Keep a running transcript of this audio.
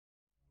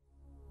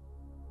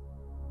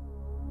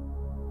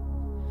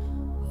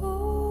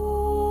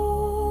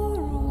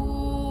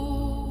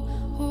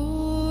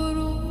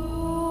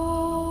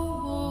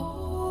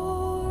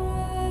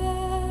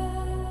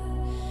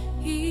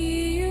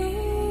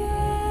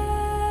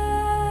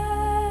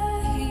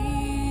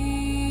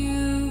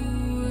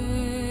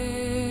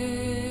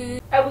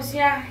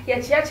abusia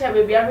ye chiacha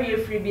baby ahwe ye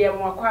free bia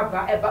mo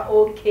akwaba eba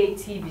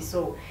OKTV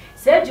so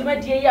say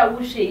dwumadie ya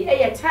wohwe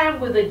e time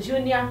with the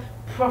junior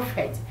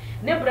prophet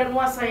ne bra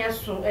no asan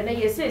yaso ene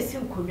ye say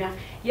sinkonwa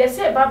ye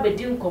say ba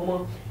bedi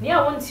nkomo ne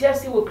a wonti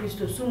ase wo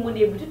Kristo sumu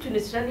ne bututu ne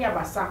sira ne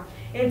abasa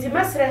enti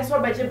mesre so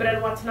beje bra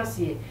no atena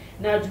se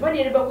na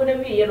dwumadie ne bekona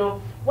wiye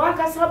no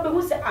wankasa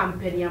behu se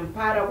ampani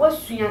ampara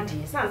wasua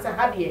de sansa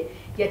ha de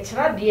ye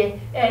kira de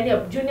ne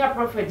junior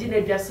prophet di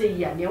na dwase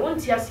ya ne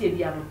wonti ase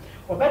bia no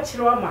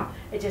obechiro ama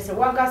echese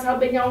wankasa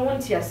benya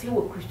wonti ase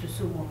wo Kristo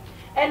sumu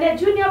ene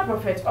junior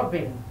prophet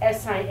oben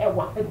esan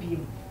ewa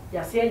abiem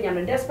ya say nya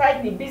no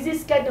despite the busy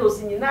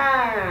schedules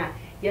nyina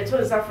ye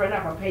to suffer na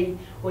papa yi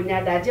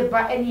onya daje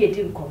ba ene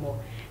edi nkomo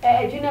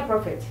junior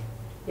prophet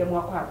ye mo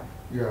akwa ba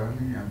ya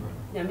ni aba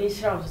ya me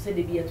shira so say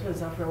de bi ye to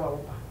suffer wa wo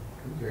ba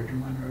ya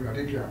dwuma na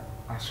radija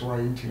aso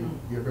ayi nti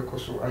ye be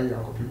koso ayi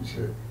akopim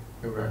se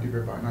ewrade be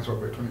ba na so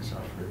be to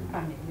suffer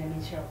amen ya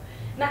me shira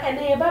na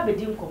ene ye ba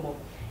bedi nkomo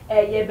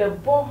ye be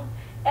bo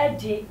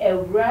edi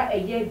ewra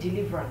eye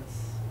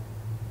deliverance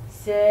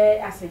se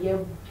asa ye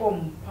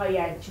bom pa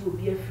ya ji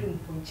obi afiri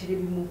mponchire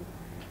bi mu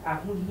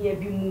ahohia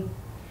bi mu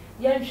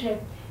ye nhwe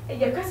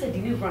ye kasa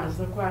deliverance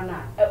no kwa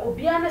na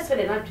obi ana se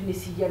de na dwene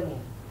si ye no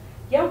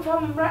ye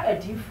mfa mra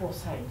adifo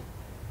side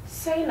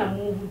say na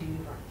mu hu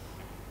deliverance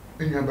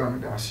enya ba me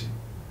da ase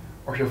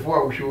ohwefo a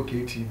ohwe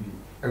OKTV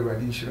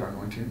ewrade nshira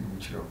no ntin no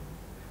nchiro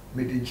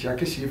me de nchia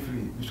kese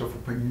free bisofo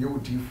panyin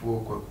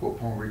odifo ko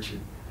pon rechi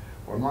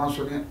ono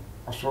anso ne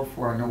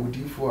asofo a na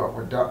odifo a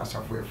oda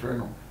asafo efre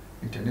no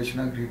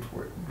International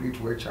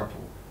Great World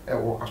Chapel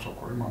ewo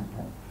asokore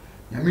mampon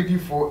nyamedi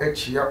for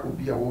echia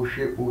obi a wo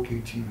hwe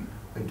OKTV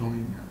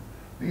edonya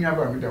nya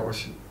ba mi da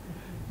wose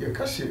ye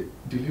ka se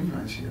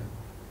deliverance ya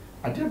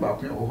ade ba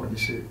ko wo ho ni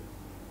se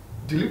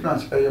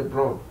deliverance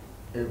broad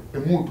e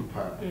mood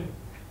pa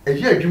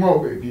eye adwuma wo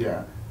ba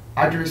bia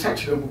adwene sa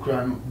kire mu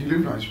kura no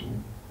deliverance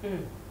wo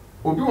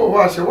obi wo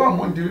wa se wa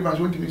mon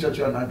deliverance won timi cha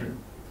kire na adwene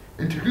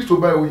enti Kristo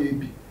ba wo ye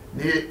bi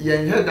ne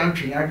ye nye dan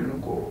twen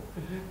adwene ko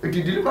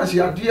eti deliverance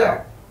ya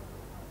dia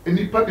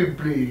enipa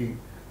bebre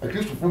a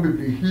Kristo fo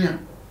bebre hia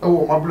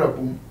ewo mabra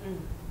bom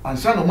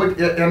ansa no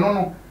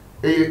no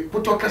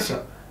poto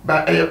kasa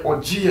ba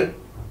ogie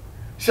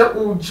se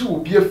ogie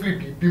obi afiri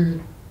bibim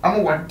ama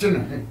wade ne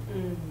ho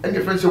ene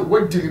friend say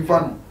what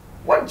deliver no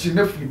what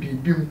gina afiri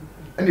bibim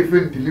ene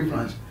friend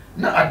deliverance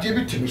na ade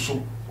bi timi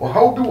so o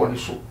hawo bi woni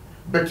so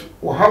but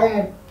o hawo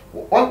no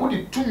o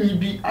di tumi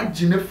bi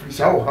agina afiri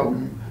sa o hawo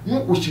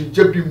no o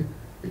shigya bim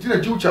eti na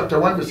Jude chapter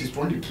 1 verses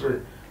 23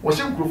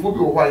 wose nkrofo bi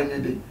wo hwa ene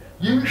de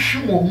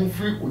yinhwimo mu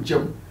free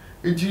ogyam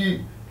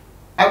eti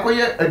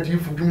akoye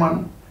adifu dwuma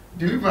no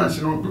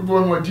deliverance no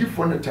dodo no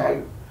adifo ne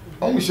tayo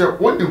omu se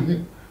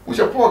wonne hu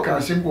se Paul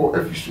kan sembo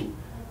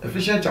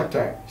Ephesians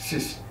chapter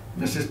 6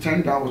 verses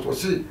 10 down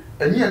was say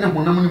enye ne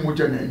honam ne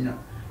mogya na anya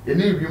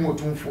ene wi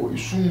motumfo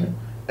isum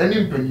ene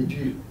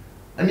mpanyidi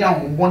ene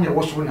ahombo ne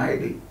woso na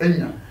ide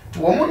anya to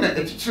wo na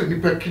echichire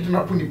nipa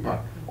kidnap nipa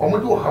omo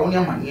de wo hawo ne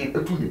amanye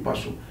etu nipa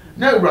so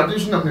na Awurade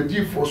so na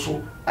nadifo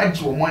so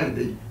agi wo man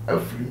ide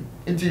afiri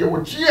enti ye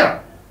wo gia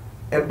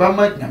eba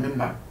ma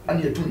nyamemba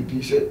ani etu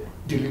ni se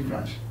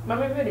deliverance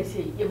mama me dey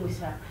say ye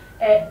musa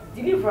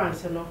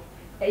deliverance no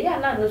ya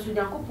na no so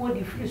Nyankopon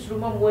di free suru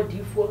ma mo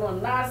difo no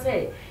na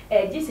say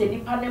gi se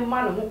nipa ne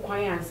ma no ho kwan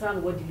ansa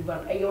no wo deliver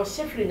ye o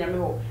shefri nyame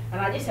ho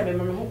na gi se me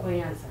ma no ho kwan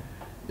ansa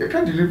ye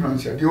ka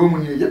deliverance ya de o mu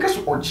ni ye ka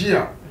so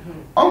ogia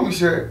awu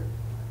se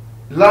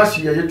last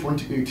year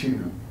 2018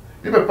 no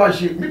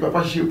me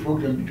papa shi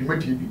program bi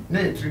dwumadi bi na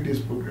 3 days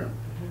program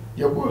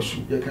ye go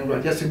su ye kan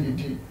radio se ni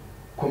di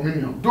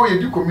communion do ye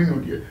di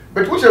communion there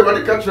but we say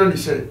radical trend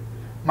say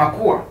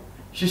makoa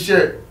she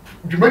say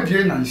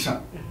dwumadi na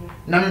nsa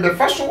na me be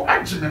fa so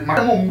agime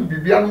ma mo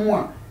bibia no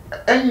a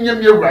enye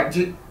me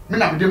Awurade me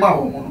na me de ma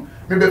ho no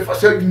me be fa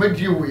so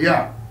dwumadi wo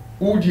ya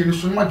wo di no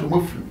so ma do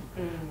mafiri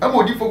ama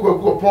odi fogu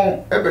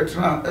opon e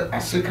betra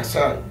ase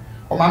kasa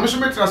o ma me so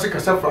betra ase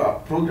kasa fa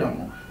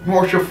program no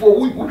ohwefo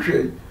wo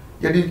hwe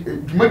ye di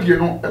dwumadi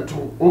no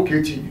eto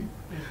OKTV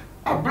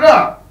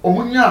abra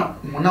omunya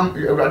monam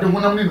Awurade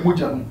honam ne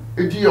mogya no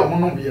edi ye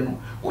omonom ye no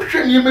wo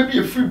hwe niema bi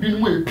efiri bi no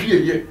mu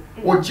epieye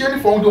wo je ni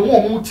fo ndo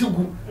mo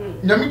tigu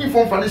nyame di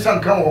fo mfa ne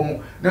sanka wo mo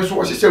na so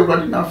wo hye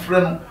Awurade na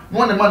frɛ no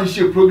no ne ma ne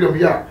hye program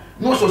ya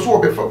no so wo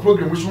be fa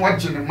program so wa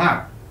gye ne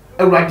ma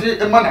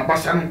Awurade e ma na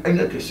basa no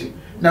enya kese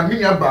na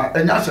minya ba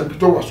enya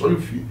asempito wa so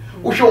lefi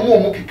wo hwe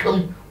omo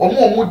kekam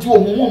omo di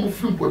omo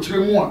firi mpokire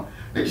mu a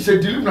ne se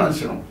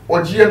deliverance no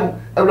ogye no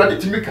Awurade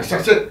timi kasa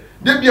se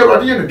de bia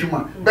Awurade ye na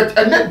dwuma but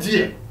ena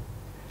die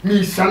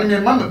mi san me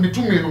ma me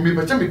tumi no me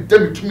beta me da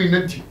me tumi na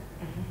di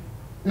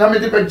na me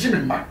de ba gye me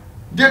ma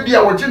de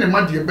bia wo gye ne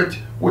ma de bet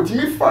wo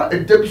timi fa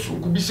eda bi so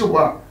ku bi se ho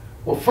a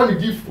wo fa ne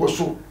di fo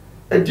so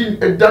edi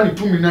eda ne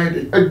tumi na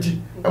ide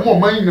adi e mo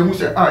man yi na hu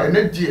se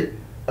ena die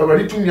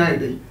Awurade tumi na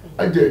ide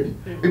adi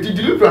edi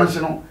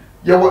deliverance no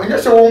ye wo nya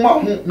se wo ma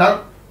ho na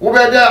wo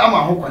be da ama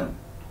ho kwan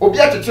obi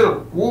akekere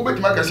wo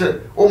betima ka se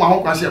wo ma ho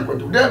kwan se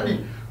enkodo da bi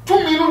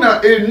tumi no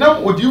na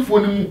enam odifo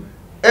ni mu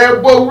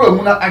ebo wura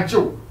mu na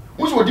agyew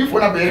Muso odifo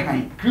na be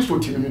han Kristo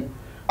tinimu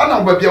ana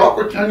ba bia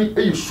wakotani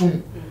eyesum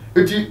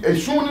eti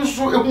esum ni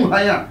so ehu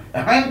han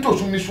a han to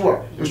sum ni so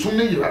a esum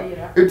ni yira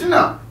eti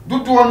na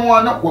dodo no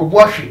ana wabu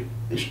ahwe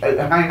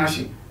han na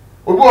hye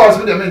obo wa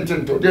so de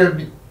mentento da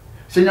bi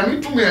se nyame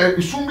tumi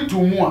esum bi to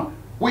mu a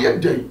wo ye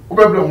dai wo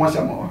bebere ho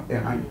asama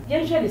han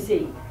yen hwe ni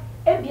sei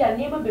ebia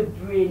niema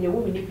bebre ne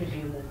wo mi ni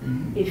pedwe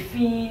mu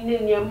efi ne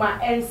niema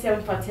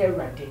ensem fata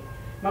awrade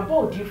maba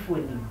odifo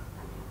ni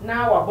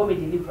na wabɔ me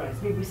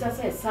deliverance me bisa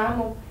sɛ saa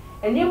no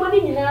eniema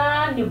ni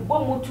nyina ne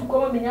bɔ mu tu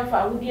kɔma menya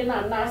fa ahodie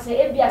na na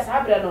sɛ ebia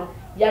saa bre no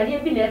yare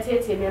bi na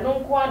etete me no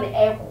nko a ne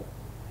eko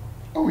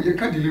oh ye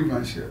ka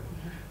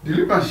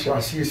deliverance sha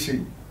sie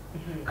sei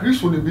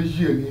Kristo ne be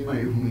yi ani ma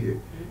ehu ye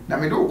na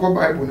me do ko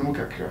Bible ne mu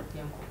kakra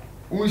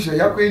wo hye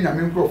yakɔ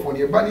nyame nkrofo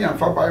ne ba ne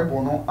amfa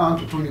Bible no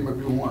antoto ne ma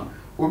bi ho a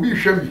obi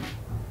hwɛ mi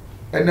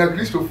ɛna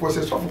Kristo fo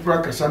sɛ sɔfo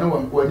kra kasa na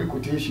wani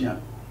quotation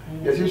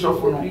yes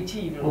sɔfo no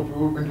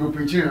o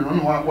preaching no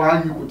no wa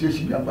anyi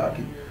quotation bi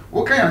abaki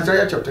wo kan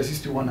Isaiah chapter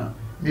 61 a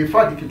me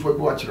fa de keto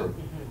bi wa kyerɛ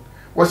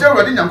wo sɛ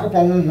Awurade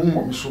Nyankopɔn honhom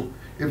wɔ me so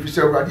efi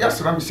sɛ Awurade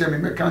asra me sɛ me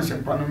meka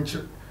nsɛmpa no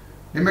nkyerɛ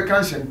me meka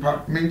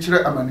nsɛmpa me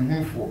nkyerɛ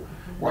amanehunfo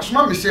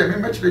wasoma me sɛ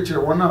me mɛkyerɛkyerɛ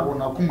wɔn a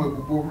wɔn akoma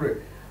abubu wrɛ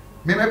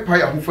me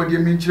mɛpae ahofadie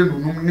me nkyerɛ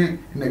nonum ne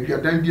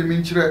naduadan bi me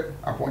nkyerɛ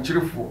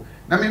apɔnkyerefo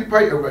na me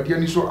mpae Awurade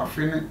ani so afe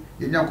ne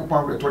ye Nyankopɔn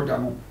awretɔ da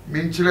no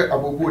me nkyerɛ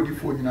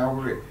abobodifo nyina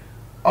wrɛ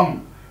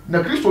na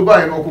Kristo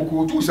ba no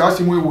kokko tu sa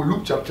asemu e wo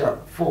Luke chapter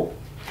 4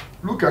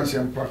 Luke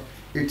nsɛmpa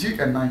eti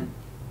 9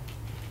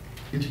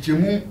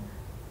 ntikyemu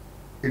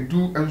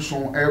edu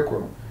enson ekɔ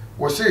no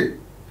wo se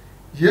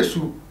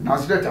Yesu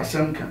Nazaret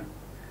asemka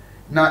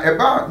na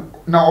eba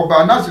na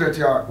oba Nazaret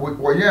a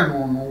wo ye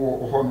no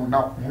wo ho no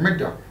na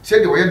homeda se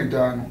de wo ye ne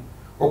da no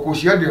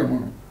okohia de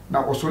mu no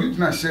na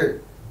osolitina se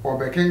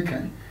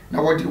obekenkan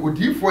na wo de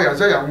odifo ya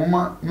za ya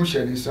nwoma no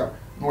hye ne sa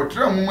na wo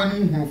tra nwoma no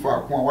hunu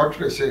fa ko a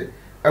watwere se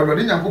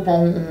Awurade Nyankopɔn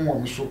honhom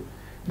wɔ me so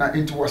na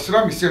enti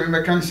wɔsra me sɛ me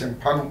mɛka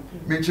nsɛmpa no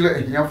me nkyerɛ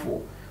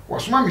ahiafo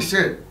wɔsoma me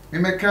sɛ me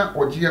mɛka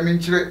ɔgye me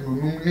nkyerɛ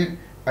nonum ne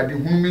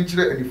adehunu me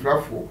nkyerɛ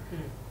anifrafo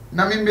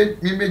na me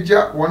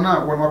megya wɔn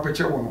a wɔn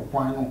apɛkyɛ wɔn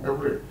kwan no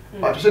ɛwrɛ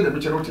ba to sɛ de me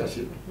kyerɛ wote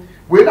ase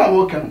we na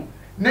wo ka no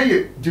na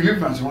ye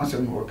deliverance wɔn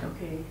asɛm no wɔka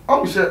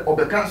ɔmo sɛ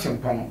ɔbɛka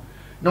nsɛmpa no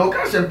na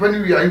ɔka nsɛmpa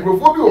no wi a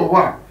nkrofo bi wɔ hɔ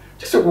a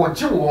gye sɛ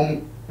wɔgye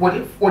wɔn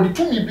wɔde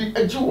tumi bi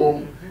agye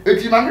wɔn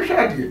eti ma me hwɛ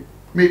adeɛ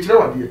me kyerɛ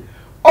wadeɛ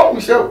oh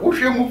we say wo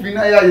movie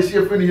na ya yesi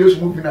efe ni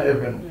Yesu movie na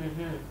ehwe no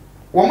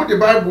wo mo de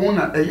Bible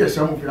na eye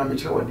esa movie na me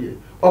kire wode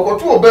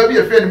okoto oba bi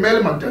efe ni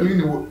Mary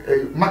Magdalene wo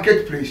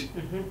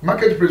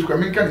marketplace kwa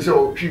me kan say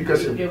o twi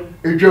nkasem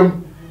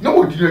edwam na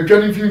wo di na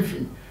dwan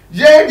finfin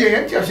ye de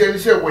ye tia say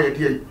say wo ye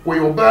de wo ye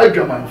oba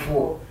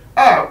adwamanfo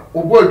a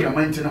obo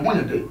adwaman ti na ho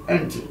ye de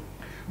enti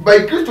by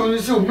Kristo ni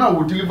say na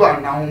wo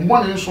deliver na ho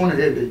mo ne nso na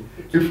ye de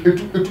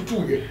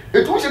etutu ye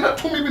etu se na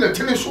tumi bi na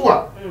tene so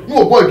a na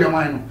obo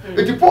adwaman no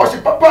eti Paul se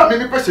papa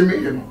me pese me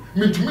ye no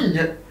mentumi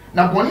nye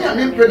na boni a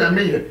me mpe na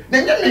me ye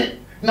na nye me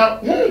na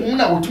honhom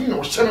na wotumi na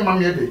ohye me ma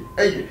me de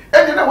eye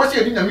ene na wose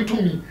edi na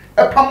metumi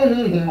epam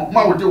honhom no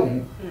ma wode wo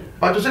ho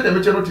ba to se de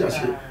me che no ti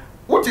ase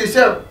wote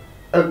se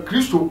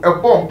Kristo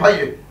ebo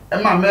mpaye e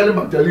ma Mary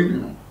Magdalene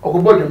no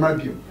ogobo adwaman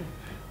bi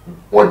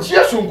o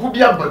Jesu nku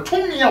bi aba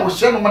tumi a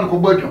ohye no ma na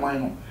ogobo adwaman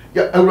no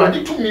ya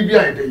Awurade tumi bi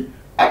a de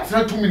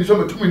atena tumi ni so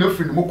ma tumi na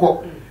firi mu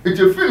kɔ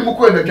eti firi mu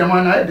kɔ na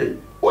adwaman na de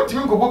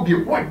otimi nkobo bi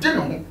wode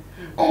ne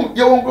ho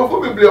ye won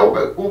grofo bebre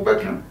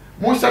obeka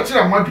mo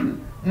sakira madwene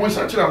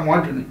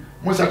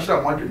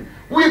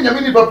wo ye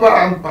nyame ni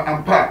papa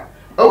ampa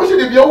wo se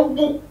de bia wo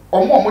bu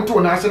omo to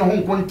na ase no ho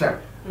nkonta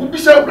wo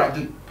bisa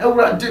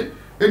Awurade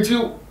enti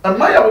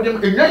amaya wo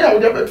dem enya ya wo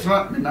de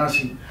betena me na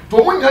ase to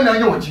mo nya na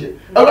anya wo je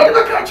Awurade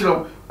beka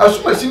kire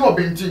asumasi no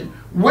obenti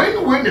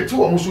we ne te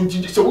wo so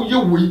nti se wo ye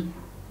woi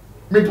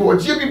me do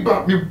oje bi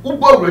ba me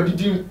ubo Awurade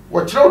din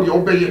wo kire wo de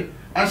obeye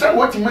ansa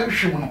wo ti ma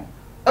hwem no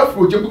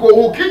afro je because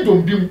wo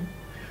kingdom bim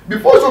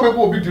before so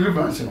people will be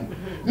deliverance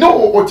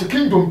no or the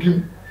kingdom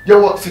bim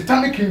your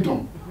satanic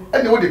kingdom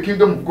and the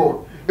kingdom of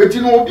God et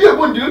you know be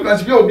able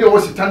deliverance be obi our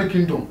satanic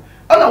kingdom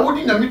and I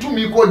would na me to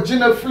me call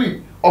general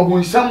free or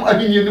when some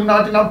adini no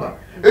na number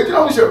et you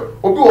know say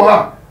obi o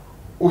ha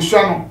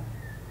osua no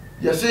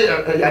you say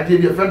ya dey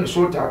be friend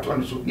so ta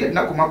to so ye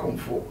na koma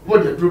komfo no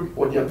dey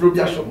drop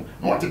ya so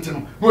no watete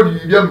no no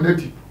dey bia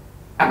mnati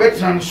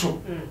abetra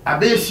so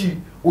abesi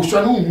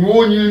osua no hu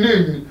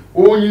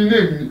onyin na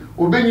enyi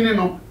obenyini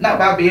no na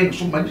ba be no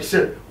so ma di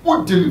se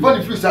wo deliver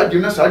the free side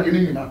na side ni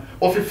nyina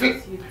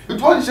ofefe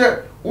it won say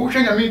wo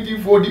hwe nya me di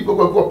for di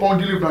kokoko pon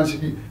deliverance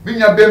bi mi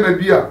nya be ma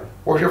bi a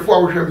wo hwefo a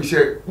wo hwe mi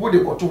se wo de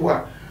koto ho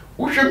a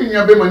wo hwe mi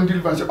nya be ma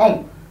deliverance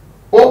on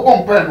o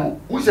pompa no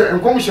wo se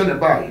enkom hye ne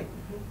bae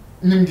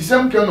nim di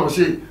sam kan no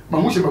se ma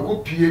wo se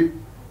makopie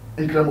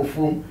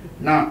nkramofo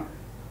na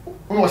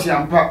wo se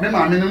ampa me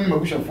ma me no ni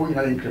mabushafo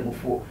nyina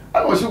nkramofo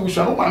ana wo se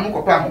wusha no ma no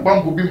kopa ho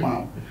bambo bi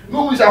ma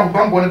no wo se ho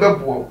bambo ne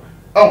bebo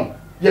on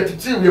ye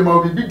tete we ma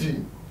obi di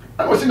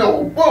ana wo se na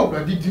wo bo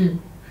Awurade din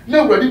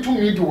na ready to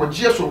meet what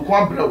Jesus or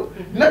Quabro.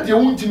 Not the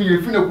only team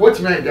you feel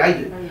what my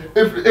idea.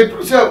 If it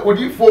was a would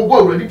you for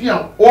boy ready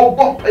or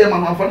bomb pay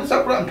my for the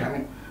Sapran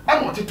coming.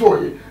 I'm not to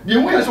tell you. The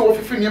way I saw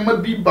if you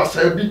might be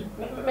Basabi.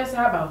 Miss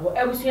Abba,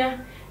 I was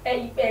here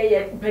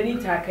a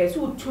Benita case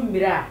who to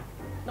Mira.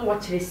 No,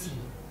 what you see.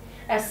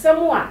 As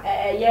someone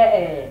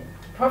a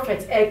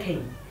prophet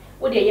King,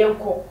 what a young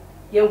cock,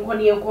 young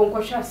Connie and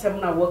Concussion,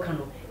 someone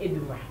working on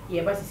Edwoa.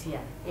 Ye was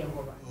here, young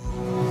Boba.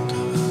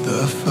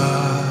 The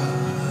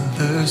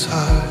Father's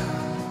heart,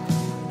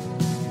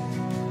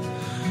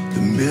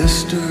 the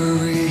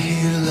mystery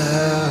He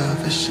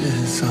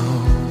lavishes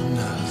on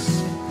us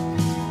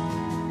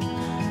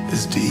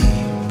is deep,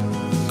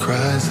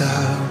 cries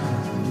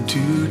out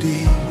too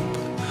deep.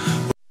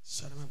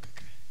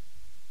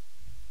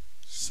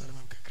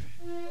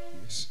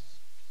 Yes.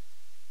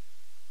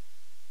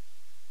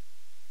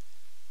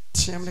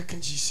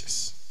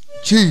 Jesus.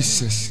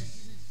 Jesus.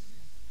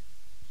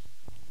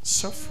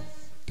 Suffer.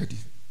 Daddy.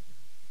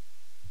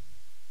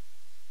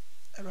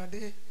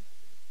 Erade,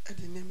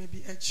 edi name bi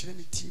a chere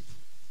ne tip.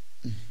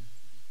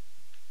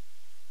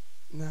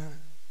 Na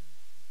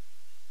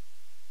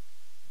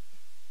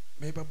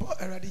me babo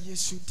erade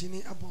Yesu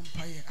dini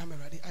abompaye am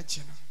erade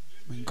agye no.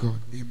 My God,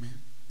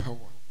 amen.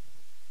 Power.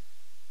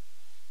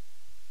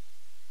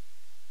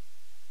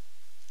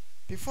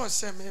 Before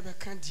say me be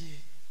kan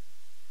die.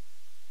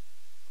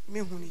 Me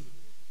huni.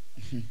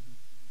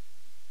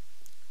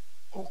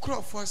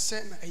 Okro for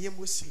say na eye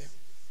Muslim.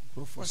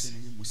 Okro for say na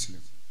eye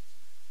Muslim.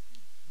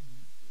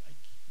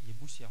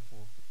 Yebusia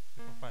for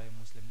papa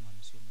Muslim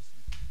man so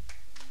Muslim.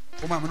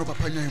 O ma no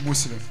papa nya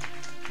Muslim.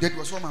 That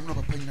was one man no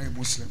papa nya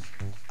Muslim.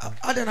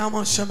 Aden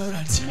amon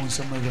shamerati. Mon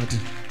shamerati.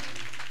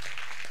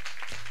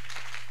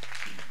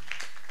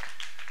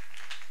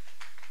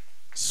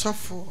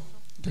 Suffer.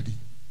 Daddy.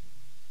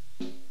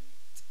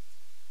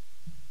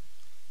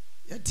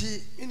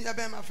 Yati ini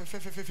abema fe.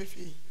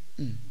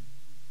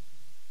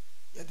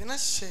 Yati na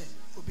she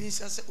obi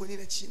nsa se oni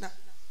na chi na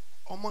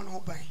omo no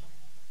ban.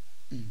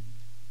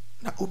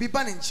 Na obi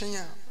ba ne nchen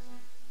a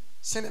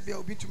se na bia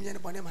obi tumye ne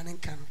bone ma ne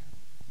nka no.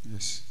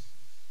 Yes.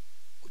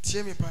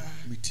 Utie me pa.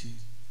 Miti.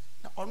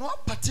 Na ono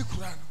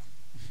particular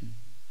no.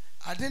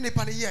 Ade ne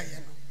pa ne ye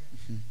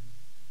no.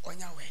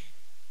 Onya we.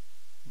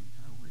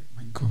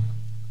 My God.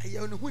 Aye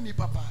ono hu ni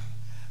papa.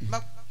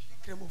 Ma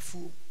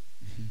kremofu.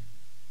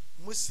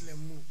 Muslim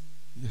mu.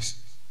 Yes.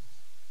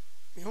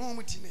 Me ho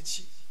mu ti na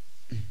chi.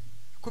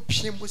 Ko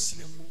pie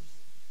Muslim mu.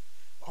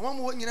 Omo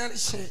mo nyina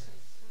hye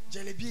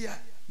jelebia.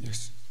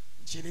 Yes.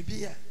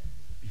 Jelebia.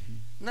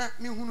 Na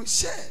me hunu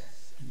she.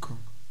 God.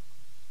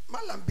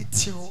 Malam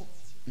bitio.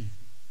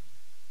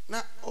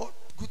 Na o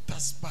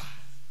gutasba.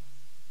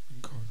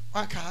 God.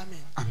 Waka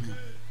amen. Amen.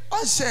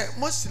 On say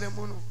Muslim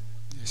no.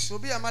 Yes. So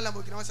be a malam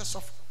ogina wasa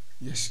soft.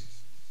 Yes.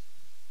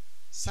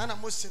 Sana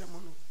Muslim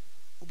no.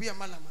 Obi a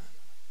malama.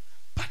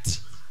 But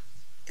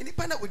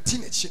enipa na odi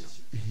na chi no.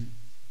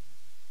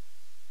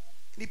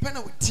 Enipa na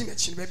odi na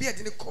chi no. Baby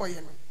ade ne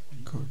koye no.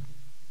 God.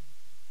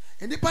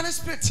 Enipa na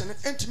spirit no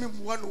entumi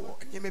muwa no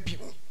nyema bi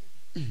ho.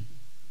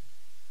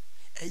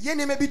 Eye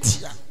nyema bi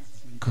tia.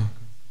 God.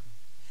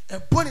 E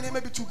boni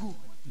nyema bi tugu.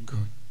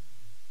 God.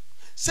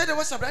 Said there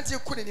was a branch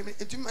of coding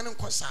entumi man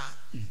nkosa.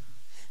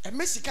 E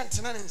Mexican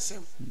tena ne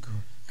nsem.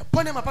 God. E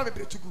boni ma pa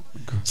bebre tugu.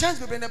 Chance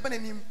bebre na bana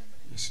nim.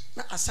 Yes.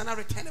 Na asana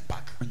return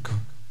back.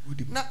 God.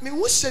 Na me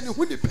wo se ne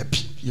hu ni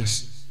papi.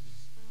 Yes.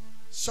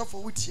 So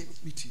for wutie ni.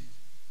 Miti.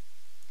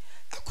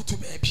 Akutu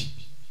baby.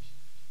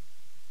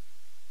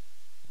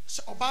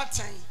 So oba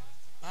tan.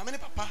 Ma me ne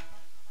papa.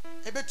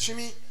 E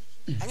betumi.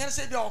 Anya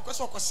se bia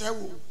okoso okose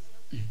wo.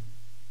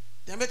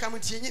 Dem be kam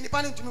tie ni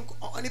pa ne ntumi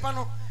nipa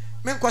no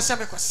me nkose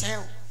me kose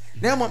wo.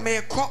 Na mo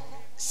me ko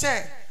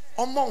se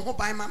omo ho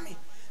ban ma me.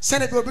 Se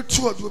na bi obi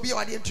tu odu obi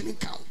wade ntumi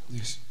kan.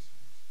 Yes.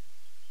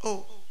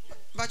 Oh,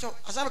 bacho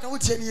asaba kan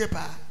wutie ni ye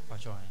pa.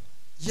 Bacho.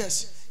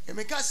 Yes. E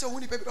me ka se hu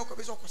ni pa bi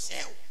okose okose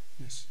wo.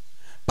 Yes.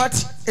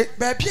 But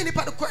baby ni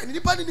pa ko ni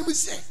pa ni mu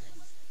se.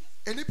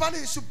 Enipa na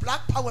isu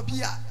black power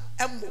bi a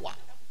emwa.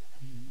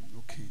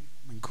 Okay,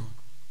 my God.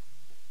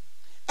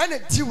 And a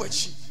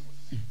diwachi.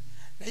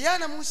 Na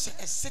yana mu se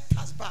a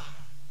sitas ba.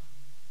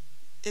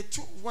 A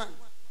 2 1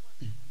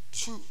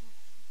 2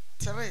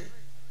 3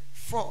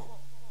 4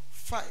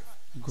 5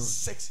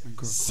 6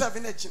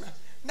 7 ejina.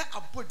 Na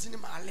abodi ni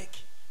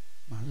Malek.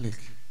 Malek.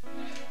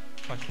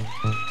 Bacho.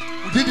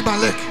 Udindi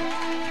Malek.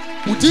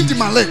 Udindi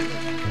Malek.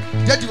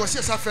 Daddy was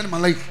here, friend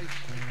Malek.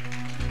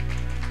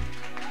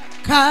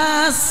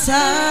 Kasamami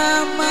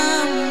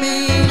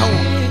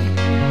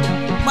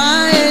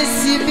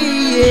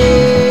Maesimiye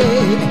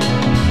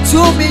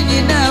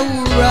Tumini na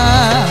ura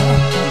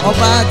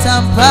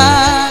Obatampa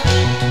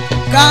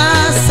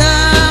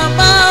Kasamami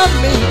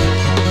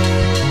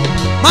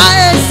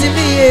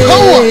Maesimiye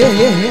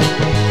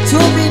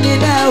Tumini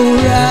na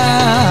ura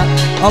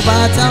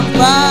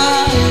Obatampa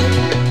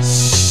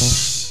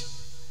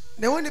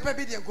Ne woni pa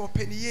bi de go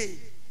peniye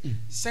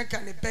senka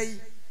ne bayi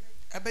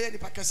abeye ni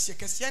pakase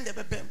kase ande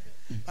bebem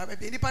ba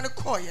be ni pa ne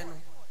koye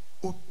no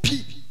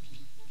opi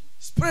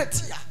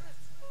spirit ya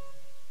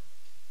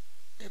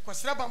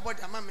kwasra bambo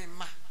de ama me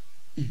ma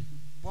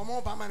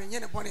bomo ba ma me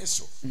nyene bone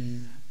so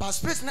but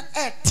spirit na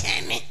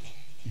tene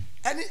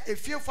any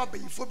efiefo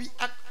abayifo bi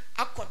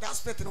akoda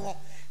spirit no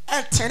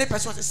tene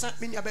person say san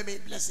me nya be me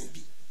blessing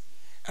bi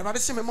everybody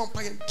say me mom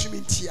pa yen tumi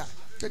ntia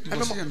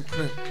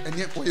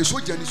ene o yeso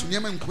jani so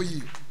niam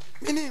nkoyi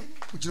mini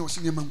ugina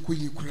wose niam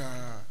nkoyi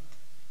kura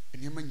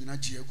niam nyina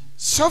giagu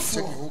sofo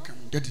o kan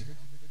daddy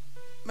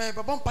me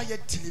babon pa ye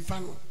deliver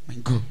no my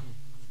god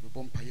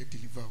babon pa ye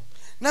deliver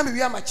na me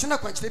wi ama china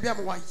kwanchire bi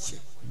am wanche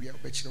wi a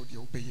be chire o de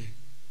o beye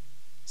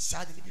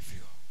sade ni bi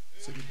frio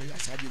so de beye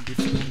sade ni bi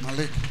frio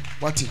male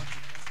what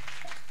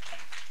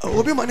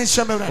obi mani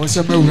shamewra o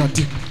shamewra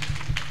ti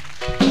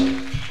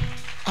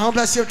I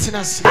bless you,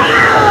 Tinas.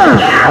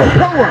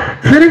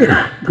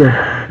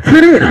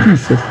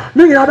 Jesus.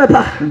 Nigga,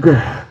 I'm go.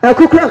 A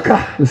kukraka.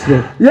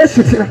 Yes,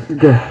 it's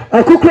go.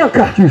 A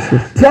kukraka.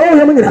 Jesus. Tell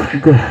him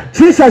go.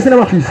 Jesus,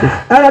 in Jesus.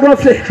 I don't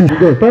say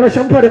go. But I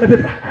shampoo the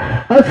paper.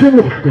 I feel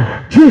go.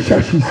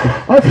 Jesus, Jesus.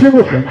 I feel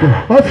go.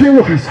 I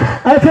feel Jesus.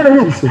 I feel the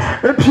Jesus.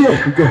 And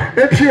Pierre go.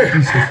 And Pierre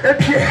Jesus. And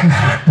Pierre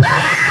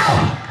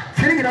Jesus.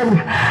 Feeling it out.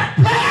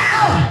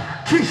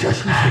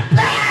 Jesus, Jesus.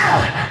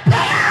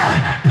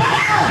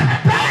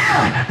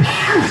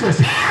 Jesus,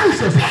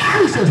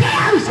 Jesus, Jesus,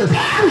 Jesus,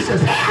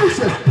 Jesus,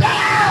 Jesus.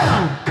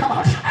 Come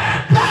on.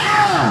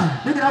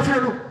 Make it out for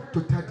you.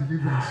 Total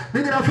deliverance.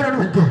 Make it out for you.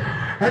 Go.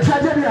 And try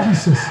to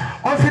Jesus.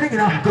 I'm feeling it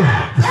out. Go.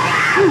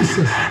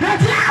 Jesus.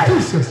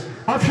 Jesus.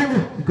 I'm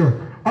feeling it. Go.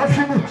 I'm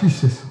feeling it.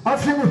 Jesus. I'm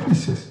feeling it.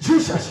 Jesus.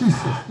 Jesus.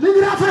 Jesus. Make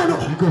it out for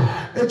you. Go.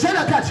 And try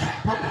to catch.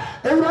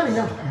 Everyone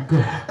here. Go.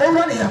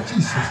 Everyone here.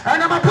 Jesus.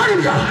 And I'm a party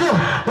here. Go.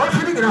 I'm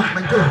feeling it out.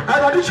 Go.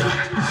 I'm a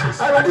Jesus.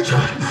 I'm a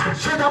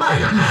Jesus. Say the man.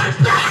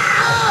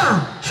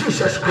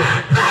 Jesus. Jesus.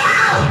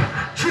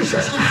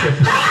 Jesus.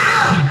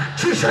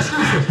 Jesus. Jesus. Jesus.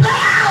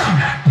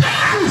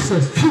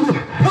 Jesus.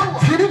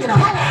 Feeling it out.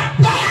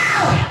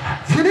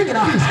 Feeling it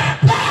out.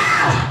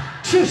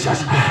 Jesus.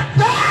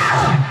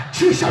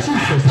 Jesus. Jesus.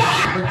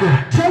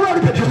 Say what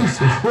the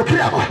Jesus. Okay.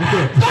 I'm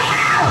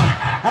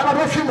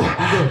a Jesus.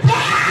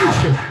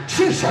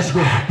 Jesus.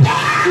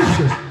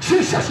 Jesus.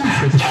 Jesus.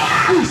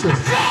 Jesus.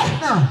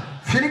 Now,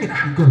 feeling it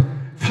out. Go.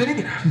 Feeling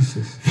it out.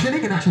 Jesus.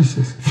 Feeling it out.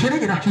 Jesus.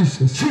 Feeling it out.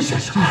 Jesus.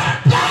 Jesus.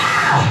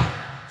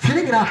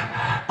 Feeling it out.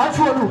 I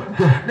feel no.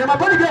 Now my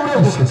body get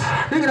well. Jesus.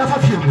 Feeling it out. I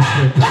feel.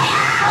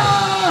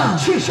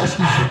 Jesus.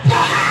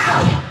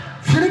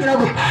 Feeling it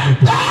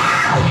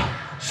out.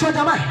 So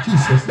the man,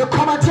 Jesus, the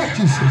commander,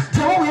 Jesus,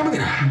 tell what we are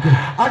doing.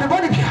 And the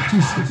body,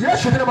 Jesus,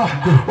 yes, you're about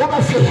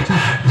over fear,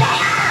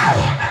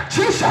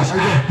 Jesus,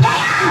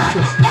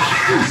 Jesus,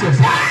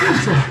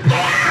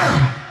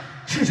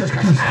 Jesus, Jesus,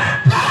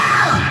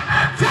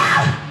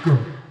 go.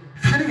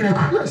 Feeling it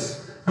out.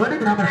 Yes, I'm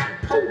running number.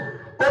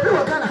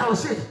 Everyone can have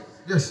say.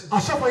 Yes. I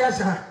saw for you,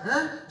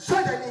 sir.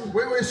 Certainly.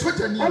 We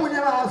certainly. Oh, we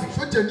never have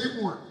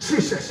certainly more.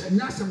 Jesus. And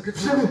yes, I'm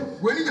getting.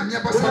 When you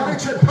have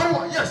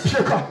power, yes.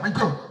 Pick up, my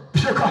God.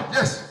 Pick up,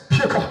 yes.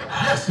 Pick up,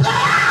 yes.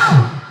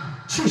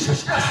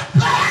 Jesus, yes.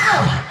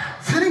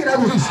 Feeling it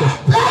out, Jesus.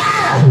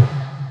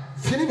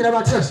 Feeling it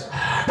about yes.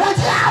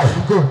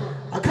 Good.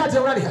 I can't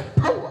tell right here.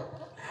 Power.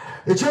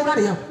 It's your right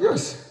here.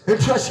 Yes.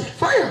 It's trust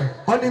fire.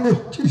 On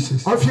you,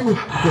 Jesus. On you.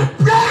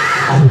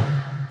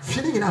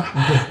 Feeling it out.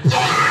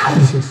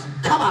 Jesus.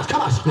 Come on,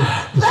 come on.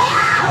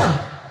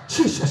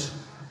 Jesus.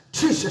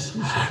 Jesus.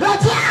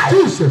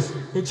 Jesus.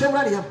 It's your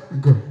right here.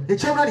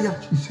 It's your right here.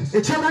 Jesus.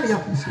 It's your right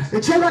here.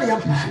 It's your right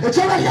here. It's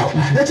your right here.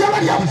 It's your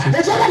right here.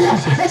 It's your right here.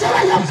 It's your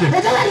right here.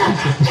 It's your right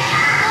here.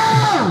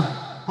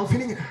 I'm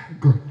feeling it.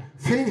 Good.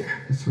 Feeling it.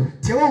 That's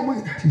right. Tell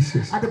me.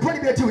 Jesus. At the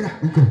point where you are.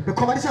 The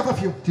commandation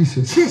of you.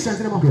 Jesus. Jesus.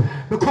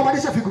 The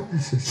commandation of you.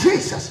 Jesus.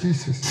 Jesus.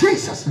 Jesus.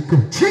 Jesus.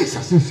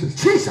 Jesus. Jesus.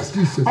 Jesus.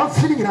 Jesus. I'm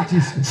feeling it.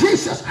 Jesus.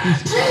 Jesus.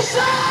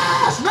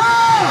 Jesus. No.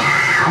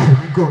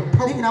 God.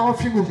 Ning na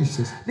feeling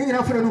Jesus. Ning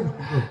na feeling.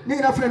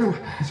 Ning na feeling.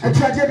 And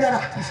try to be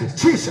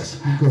Jesus.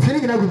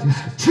 Feeling it.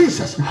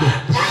 Jesus. Jesus.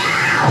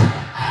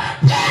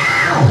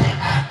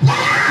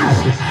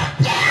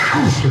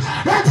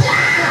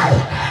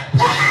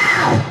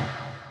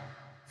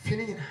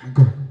 Feeling it.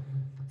 God.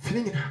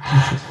 Feeling it.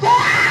 Jesus.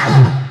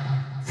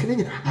 Feeling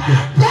it.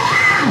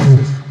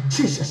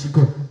 Jesus.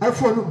 God. I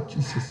follow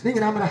Jesus. Ning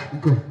na mara.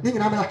 God. Ning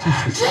na mara.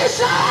 Jesus.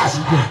 Jesus.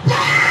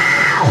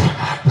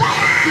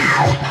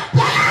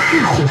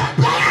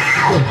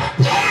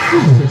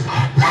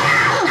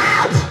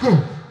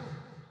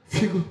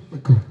 Figure,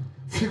 God.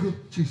 Figure,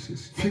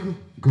 Jesus. Figure,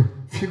 God.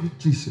 Figure,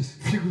 Jesus.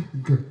 Figure,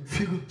 God.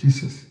 Figure,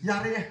 Jesus.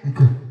 Yare,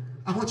 God.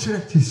 I want you to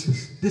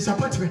Jesus.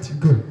 Disappointment,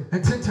 God.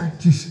 And 10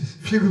 times, Jesus.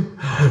 Figure,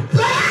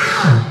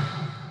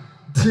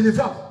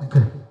 Deliver,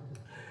 God.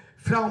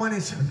 Flower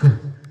manager, God.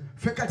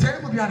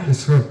 Fekateri mubiara. Yes,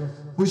 sir.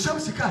 We shall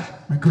see car,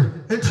 my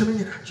God.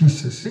 Entry,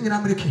 Jesus. Sing in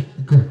America,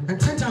 God. And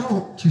 10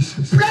 times,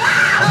 Jesus.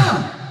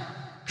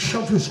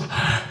 Shout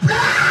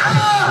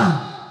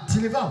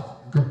Deliver,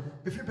 God.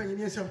 If you pay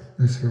yourself,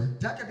 yes, sir.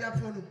 Jack be a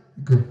phone,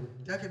 good.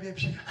 Jack be a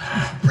pig.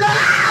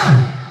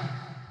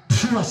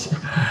 Jesus.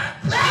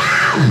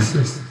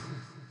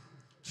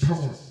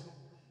 Jesus.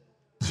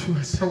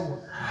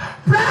 So,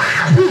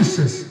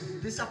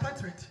 Jesus.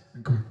 disappointment.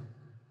 My God.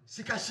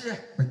 Sikashie.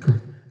 My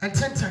God. And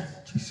 10 times.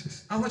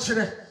 Jesus. I want you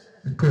to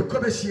My God.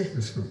 go back here.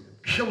 Yes, Lord.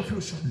 Show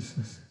feel so.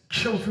 Jesus.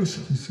 Show feel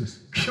so. Jesus.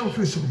 Show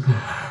feel so.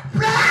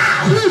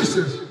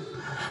 Jesus.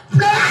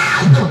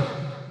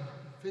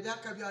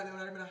 Fedaka bi ana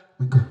mara.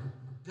 My God.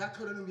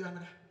 Diaka onu bi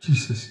amara.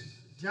 Jesus.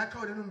 Diaka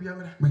onu bi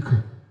amara. My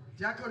God.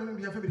 Diaka onu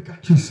bi Africa.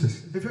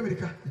 Jesus.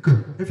 Africa. My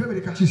God.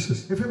 Africa.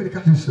 Jesus.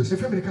 Africa. Jesus.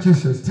 Africa.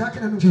 Jesus. Diaka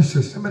onu.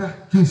 Jesus. Amara.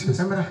 Jesus.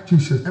 Amara.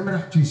 Jesus.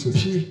 Amara.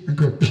 Jesus. P. My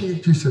God.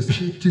 P. Jesus.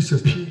 P.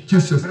 Jesus. P.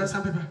 Jesus. Amara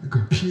some paper. My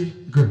God. P.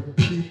 My God.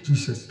 P.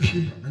 Jesus.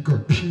 P. My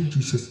God. P.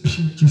 Jesus.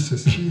 P.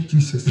 Jesus. P.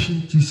 Jesus.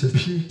 P. Jesus.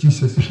 P.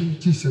 Jesus. P.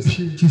 Jesus.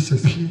 P.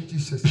 Jesus. P.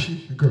 Jesus.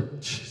 P. My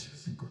God.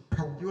 Jesus. My God.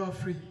 Power. You are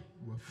free.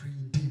 You are free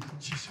indeed.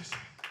 Jesus.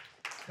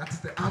 That is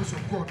the arms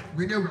of God.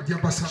 We never dear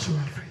Basa. You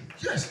are free.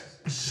 Yes.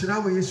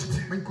 Shirawo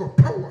Yesu. My God.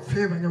 Power.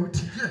 Favor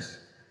nyawuti. Yes.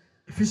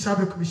 If you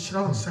sabe ko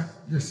shirawo sa.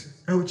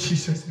 Yes. Oh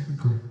Jesus. My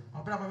God.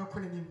 Abra ba ko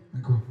nim. My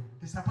God.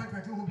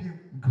 Disappointment who be.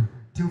 My God.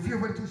 Te ofie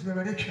for to be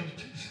ready.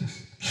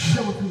 Jesus.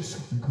 Show me so.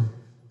 My God.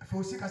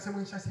 For sika se mo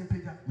ncha se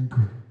pega. My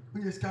God.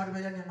 When you scar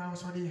be ya nyama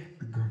so de.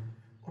 My God.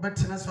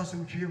 Obetena so so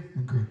mtwiem.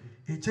 My God.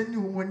 Echeni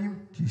wo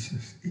nim.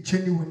 Jesus.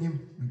 Echeni wo nim.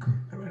 My God.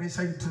 Awari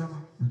sa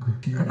yitrama. My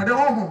God. Abade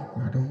ho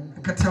ho. I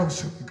don't. Kata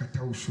so.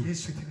 Katausu.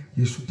 Yesu dine.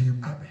 Yesu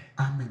dim. Amen.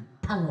 Amen.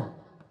 Power.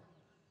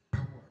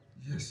 Power.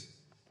 Yes.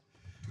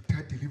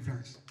 Total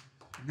deliverance.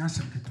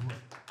 Nyasam ketua.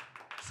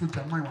 So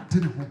jamai wa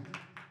tene ho.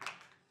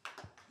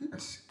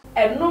 Yes.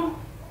 Eno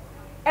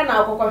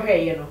ena akokọ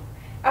hweye no.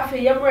 Afa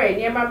yemre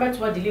ne ma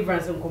meto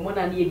deliverance nkomo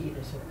na na yedi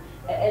no so.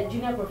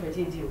 Junior prophet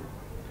edi o.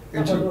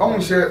 Enti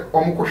omu se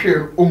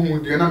omukọhwe omu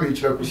de na me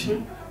kira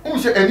kosi. Omu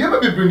se eniaba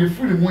bebre ne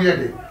furi mu ye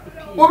de.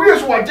 Obi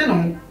so wagye ne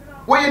ho.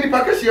 Wo ye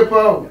nipa kese pa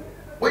o.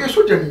 Wo ye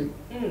sojani.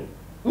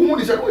 Wo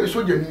ni se wo ye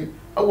sojani.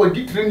 Awo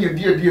di training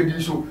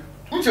adi so.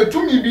 Wo se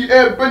tumi bi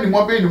e ba ni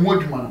mo ba ni mo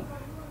adwuma no.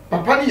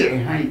 Papa ni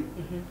ye han.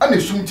 Ana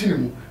esum ti ne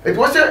mu. Eti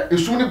wo se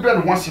esum ne bre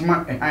ne ho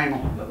asema han no.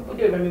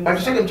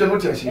 Ati se dem che no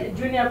ti ase.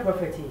 Junior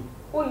prophet.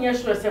 Onye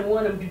sure se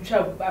mo na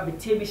mdutwa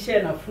abetie bi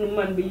share na funu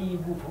man be yi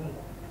bu fun.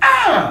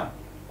 Ah!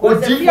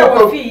 Odi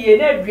fo fi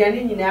na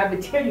aduane nyina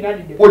abetie nyina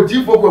de.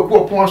 Odi fo kwa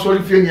opon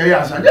asori fie ne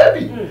ya asa.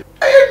 Dabi.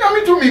 Na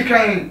me to me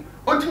kan.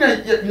 Odi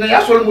na ya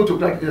asori moto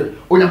kra.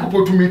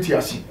 Onyankopɔ to me ti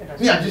ase.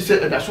 Ni agi se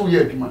eda so ye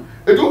adwuma.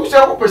 Edu se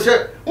wo pese,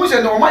 wo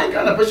se na o man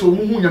kan na pese o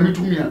mu hu nyame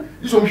to me a.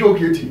 Iso mhwe o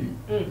TV.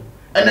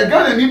 Ene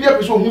Ghana ni bia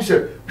pese o hu se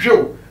hwe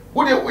o.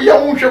 Wo de ya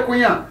wo hwe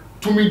kon a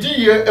to me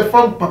di ye e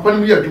fam papa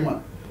no ye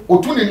adwuma.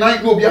 Otu ni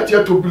nan na obi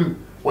atia to blue.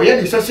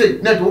 Oye ni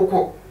sese na de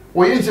wokɔ.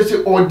 Oye ni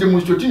sese o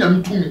demonstrate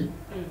nyame to me.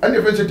 And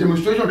if it's a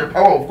demonstration of the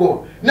power of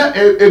God, now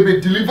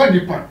be deliver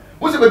nipa.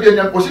 What's the baby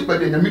and possible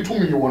baby and me to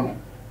me you want?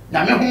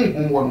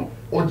 Yame home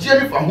or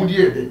Jerry for who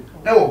dear.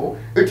 No,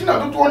 it's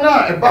not to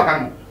na a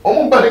bahan or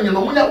mobile in your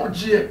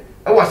money.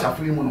 I was a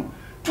free mono.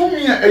 To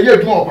me a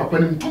year more papa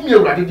and to me a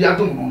rather the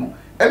other mono.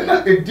 And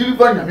not a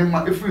deliver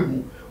Yame a free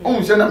moon.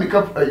 Only send me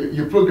up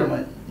your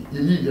program,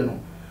 you know.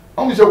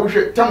 Only so we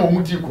should tell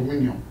Muti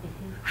communion.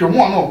 Show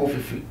one or more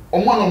free,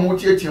 or one or more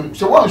TTM.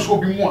 So one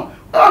should be more.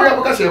 I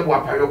have a say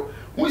what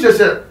who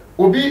say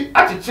obi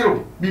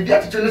atichiro bibi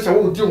atichiro ne se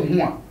wo di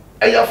ho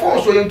a eya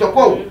force o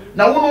yentoko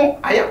na wo no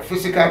aya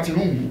physical ti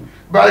no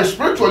but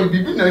spiritually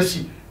bibi na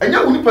si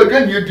enya wo nipa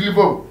gan ye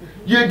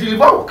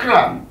deliver wo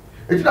kra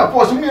eti na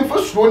force mu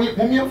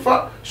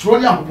yemfa suro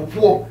ni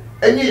ahopopo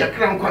enye ye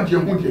kra nkwade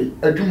ho de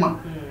adwuma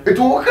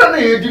eti wo kra na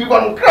ye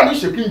deliver no kra no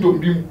she kingdom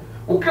bim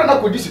wo kra na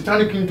kodi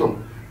satanic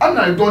kingdom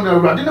ana I don't know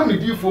rade na me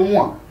di fo mu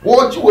a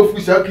wo chi wo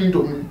free sa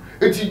kingdom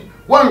eti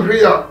one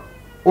hwe a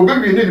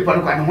obewie ne nipa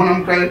no kwa ne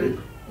honam kra ye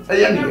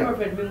Junior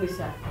prophet me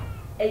musa.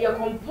 E ye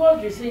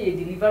compulsory say ye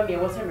deliver me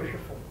was a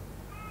rehwefo.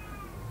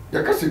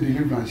 Ya ka say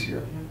deliverance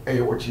here. E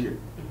ye ogie.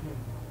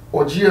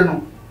 Ogie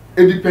no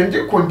e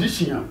depend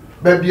condition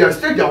ba bia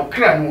stage a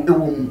okra no e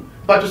wo mu.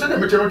 But to say the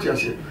maturity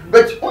ase.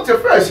 But on the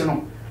first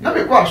no na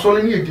me kwa so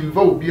ne ye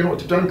deliver obi no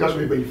otetan ka so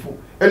e bayifo.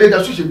 E le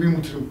da so she bi mu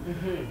tiru.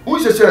 Who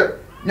say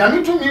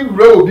nyame to mi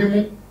wura obi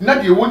mu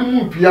na de woni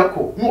mu pia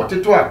ko no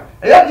oteto a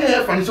e ya de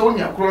ye fa ni so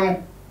oni akro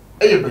no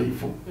e ye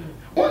bayifo.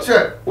 Who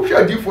said, "If you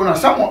are different, and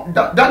some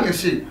Daniel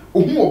say, oh,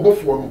 who are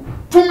both one,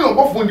 to me or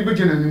both one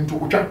beginning to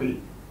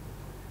Uchapi."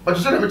 But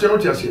to say, the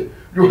material say,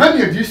 you had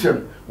your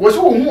decent, was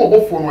who are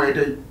both one way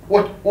day,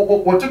 what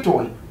a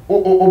toy,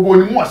 or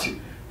Bonimosi.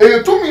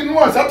 A 2 million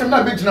was at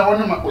another bit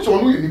now, which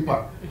one will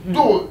nipa.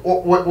 Do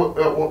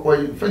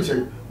what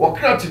fancy or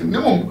crafting,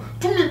 no,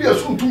 to me be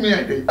assumed to me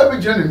a day,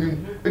 every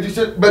gentleman, it is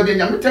said, but the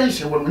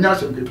imitation when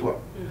Yasam get to her.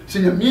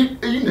 Sing me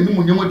in the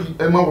Munimodi,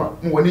 a mawa,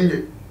 one in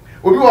it.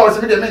 Obi wa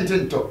wase me de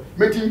maintain to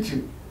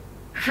metintim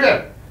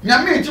hwe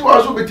nyame ti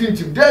wa so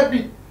betintim da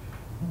bi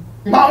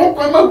ma ho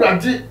kwa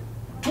mawrade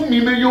to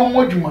mi me yo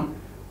modwuma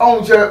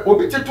awon se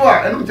obi teto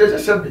a enu te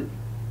sese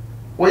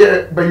wo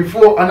ye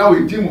bayifo ana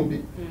we di mo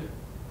bi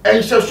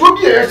en se so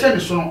bi e se ni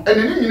so no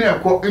ene ni nyina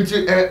ekọ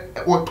enti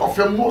wo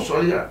tofem no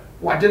so ya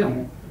wade ne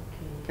ho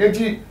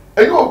enti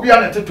ene obi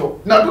ana teto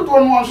na dodo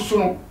no anso so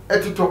no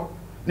eteto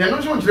na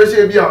no so nkyerɛ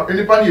sɛ bia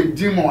enipa ne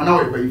din mo na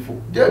we bayifo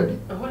dabi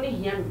ho ne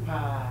hia me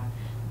pa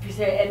fi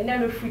sɛ enna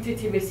me free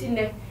tete besi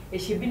ne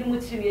ehye bi ne mu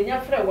tiri ne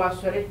nya frɛ wa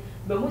asɔre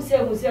ba hu sɛ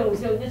hu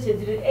ne sɛ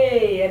dire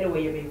ene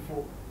we ye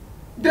bayifo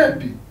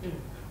dabi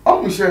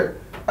amu sɛ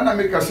ana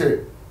meka sɛ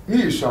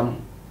ni yesua no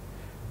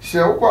sɛ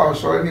wokɔ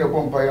asɔre ne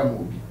ɛbɔ mpa ya ma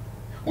obi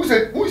wo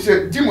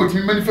sɛ Timothy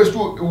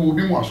manifesto wo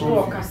bi mu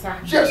asɔre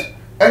yes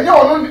enya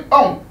ono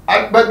on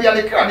ba bia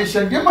ne kra ne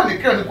hyɛ de ma ne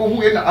kra ne ko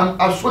hu ye na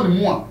asɔ ne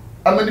mu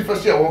a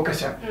manifesto ya wo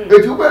kasa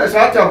eti wo ba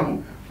sa atam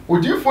no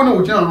ojifo na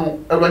ogina no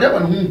awurade ba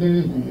ne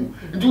hu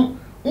ndu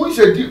wo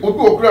sɛ di obi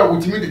okura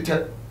wotimi de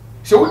tɛ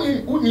sɛ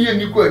woni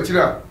ani ko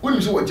akira woni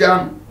sɛ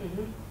wogya no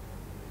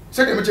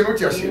sɛ de meche no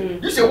tiase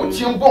yi sɛ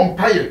wotie mbɔ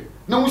mpaye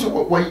na wo sɛ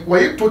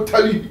why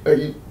totally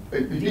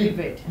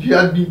delivered. He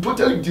had been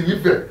totally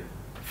delivered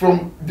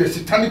from the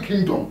satanic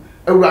kingdom.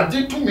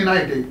 Awurade to me na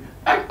ide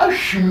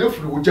ahwim na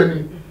firi ogya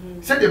nim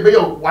sɛ de be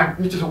ya wade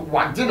sɛ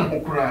wade ne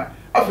hokura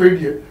afre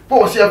die po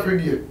wo sɛ afre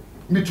die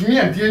mitumi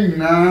ade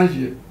nyinaa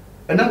ye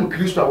ɛna mo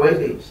Kristo a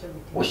wɔyɛ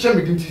wo hyɛ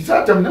me dinti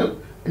satam na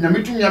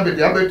nyame tumi abɛde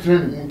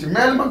abɛtrɛ ne nti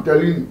Mary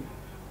Magdalene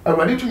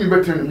awurade tumi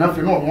bɛtrɛ ne na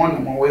afre na ɔno na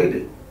ma wɔyɛ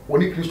de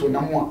wɔne Kristo na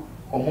mo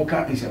a ɔmo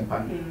ka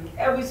nsɛmpa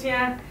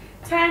Ebusia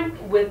time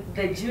with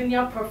the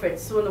junior prophet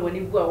so no when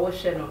you go a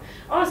wɔhwɛ no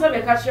ɔno sɛ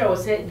me ka kyerɛ wo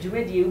sɛ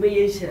dwumadi ube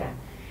yɛ nhyira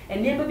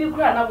ɛnneɛma bi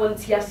kura na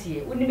wɔnte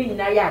aseɛ wonim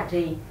nyinaa yɛ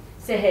adwen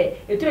sɛ he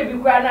ɛtɔ bi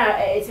kura na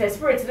sɛ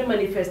spirit ne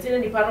manifest ne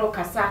nipa no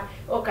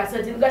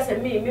ɔkasa din ga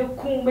sɛ me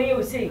kum me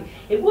yɛ sei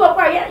ebi wɔ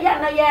kwa ya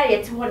na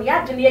yɛ te hɔ ne yɛ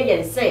adwen yɛ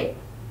nsɛ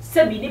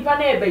sɛ bi nipa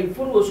na ɛbayifo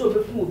no wɔ so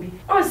obɛfu obi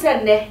ɔn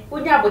sɛ nnɛ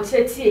wonya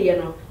abɔkyerɛ tie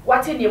yɛ no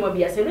wate nneɛma bi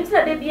asɛ no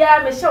tena de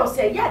bia me hyɛ wo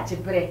sɛ yɛ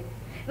agyebrɛ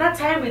na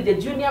time with the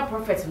junior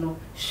prophet no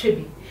hwɛ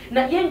bi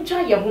na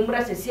yɛntwa yɛ ho mra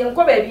sɛsie nkɔ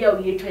baabi a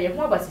yɛtwa yɛ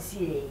ho aba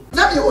sɛsie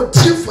na me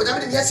odifo na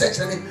me ne yɛsɛ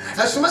kyerɛ ne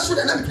asoma so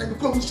na me kira me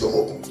kuro mu so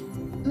mo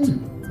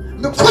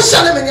me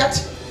kosha na me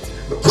nyate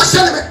me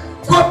kosha na me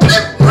ko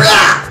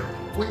bra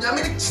wonya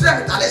me kyerɛ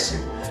me talɛhyɛ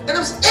and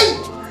I'm say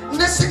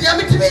na se dia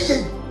me tibe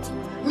yɛ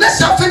na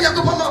sa fa nya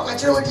ko pama kwa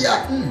kyerɛ odi a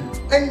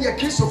ɛnyɛ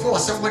Kristo fo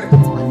wasɛm wɔ ne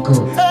my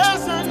God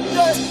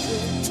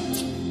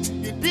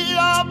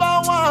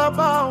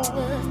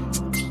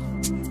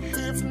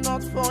if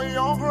not for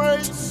your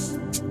grace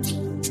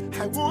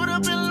I would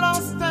have been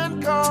lost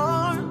and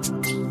gone.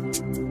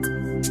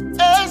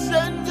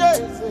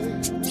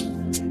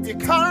 You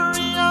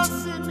carry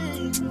us in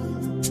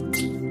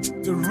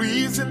the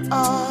reason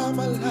I'm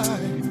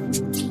alive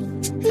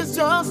is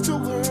just to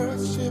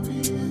worship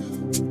you.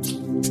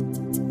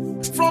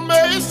 From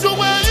age to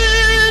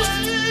age,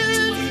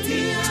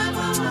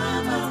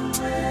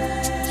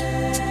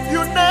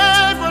 you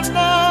never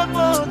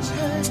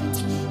change.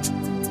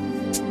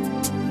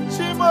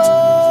 Shimo.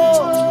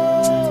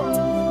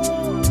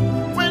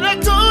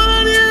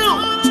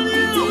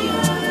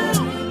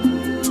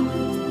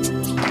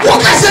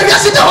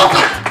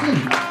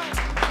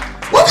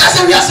 What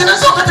can we say?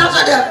 So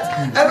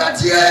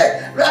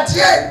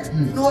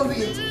no we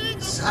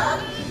sir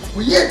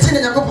we yet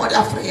in a couple of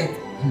African.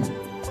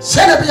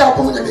 Send a bit of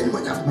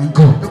my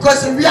God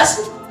because we are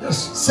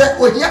said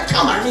when you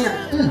come here.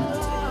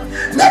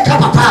 Let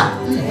come papa.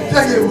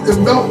 Tell you the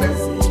wrong.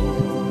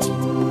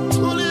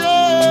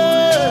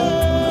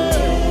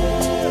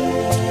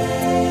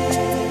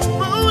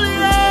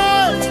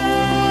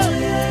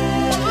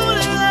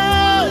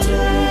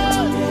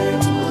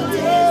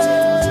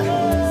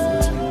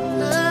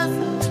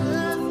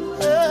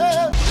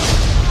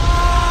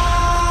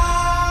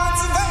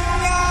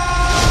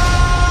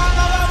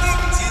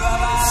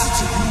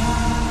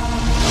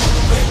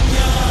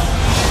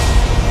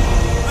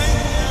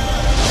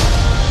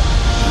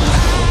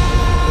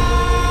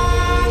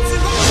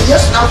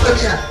 Yes, now for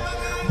me,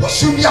 what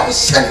should be our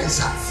selling,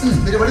 sir?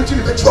 But I want to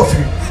be a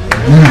trophy.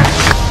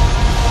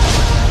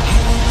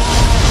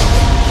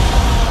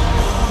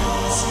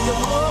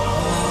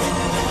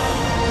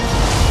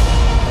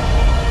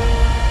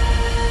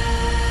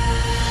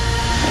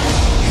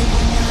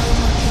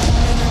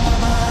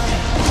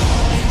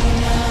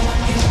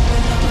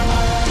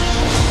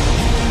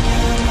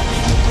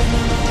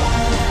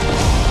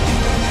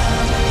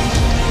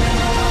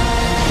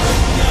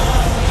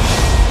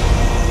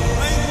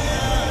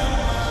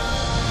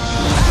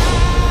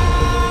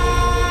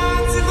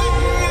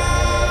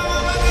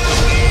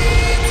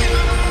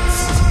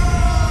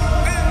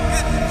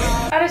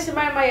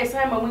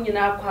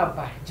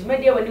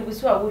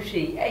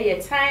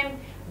 Time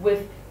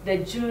with the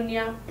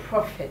junior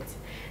prophet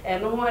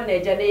and no one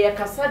a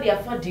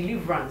casadia for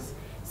deliverance.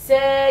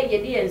 Say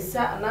ye and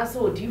sa and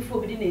also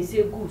odifo bi ne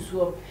say good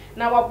so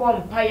na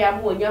wapɔ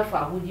mpaya mo nya fa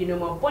ahudi no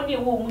mo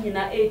bɔne wo mu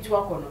nyina etu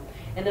akɔno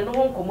and no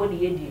one common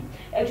ye di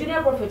a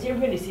junior prophet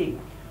even ne say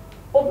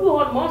obi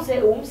won mo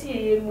say o mu say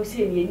ye mu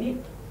say ne ni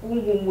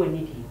wunhum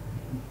woni di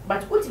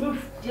but otimi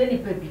je ni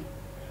pa bi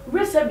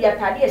resa bi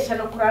atade e hye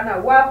no kora na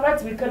wa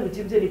prat bi kan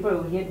utim say ni pa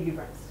o here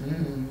deliverance.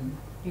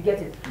 You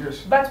get it?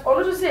 Yes. But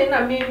also say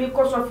na me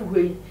cause of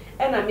way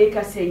and I make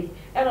her say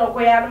and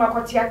okoya na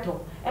makotiato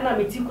and I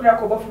me tikura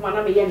ko bofuma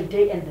na me yen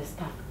day and the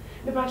stuff.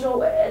 Me pacho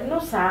no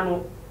sa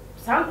no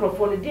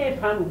Sankrofo no dey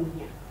pan no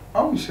munya.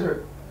 Awu sɛ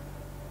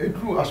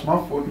eduru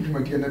asmafo no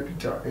dwumadie na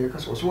Peter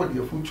kasa so wɔde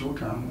afutuo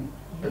kan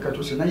ho ɛka to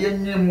sɛ na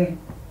yɛnye mo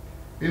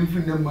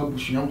emfi na ma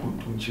busua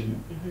kontonchi mu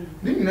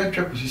ne nyina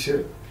twa kosi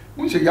sɛ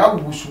mun sɛ ya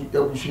wusu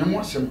abusua mu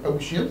asɛm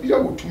abusua bia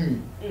wotumi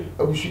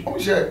abusua o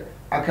sɛ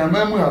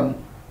akama mu ha no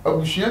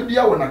abusua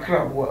bia wɔ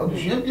nakraboa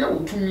abusua bia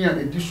wotumi a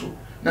edi so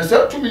na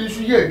sɛ tumi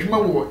nso yɛ adwuma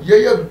wɔ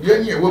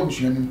yɛnyɛ wɔ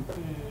abusua no mu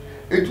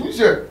etu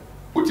sɛ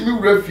wotumi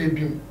wura fie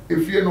bi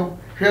efie no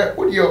hwɛ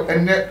wodi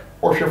enne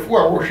ɔhwɛfo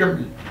a wɔhwɛ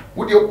mi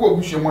wodi kɔ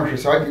abusua mu ahwɛ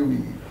saa de wi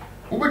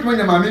wobɛtumi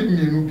nya maame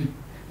mienu bi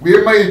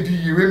we ma yɛ di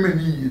yi we ma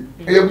ni yi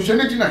ɛyɛ abusua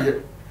no gyina yɛ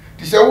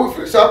ti sɛ wo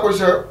firi saa kɔ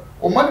sɛ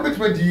o ma no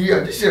bɛtumi di yi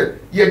a ti sɛ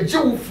yɛ gye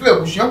wo firi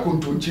abusua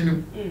kontonchi no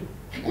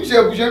wo sɛ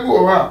abusua bi wɔ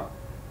hɔ a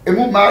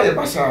emu ma yɛ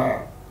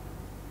basaa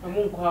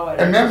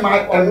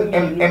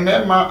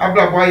ɛmɛma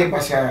abrabɔ ayɛ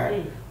basaa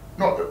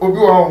no obi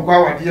wɔ hɔ nkɔ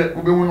awadeɛ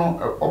obi mu no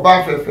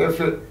ɔbaa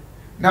fɛfɛɛfɛ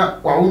na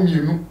wawo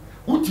mienu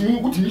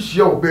wotumi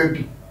hyia ɔbaa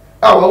bi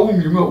a wawo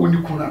mienu a oni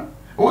kuna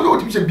wo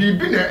wotumi sɛ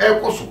biribi na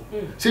ɛkɔ so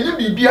sɛ nye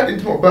biribi ade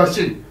nti ɔbaa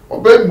sei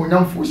ɔbaa mu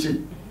nyamfo sei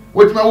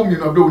wotumi awo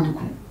mienu abɛ oni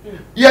kuna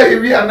yɛ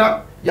ewi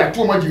ana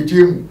yɛato ma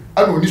gyegye mu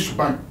ana oni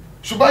suban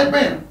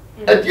bɛn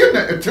ɛdeɛ na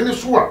ɛtene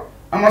so a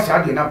ama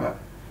saa deɛ naba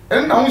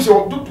ɛno na ho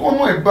sɛ dodoɔ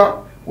no ɛba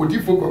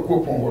odifo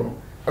kwakɔ pɔn hɔ no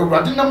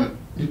awurade nam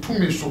ne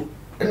tumi so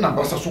ɛna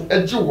basa so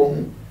ɛgye wɔn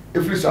mu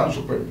efiri saa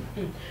nso pɛ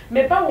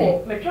meba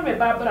wɔ metwa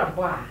meba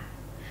abrabɔ a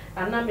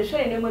ana me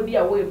hwɛ nneɛma bi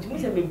a wɔyɛ mtumi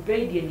sɛ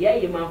mebɛi deɛ deɛ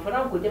ayɛ mamfa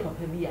na nkɔgye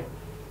papa bi a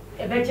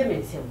ɛbɛgye me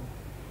nsɛm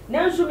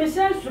nanso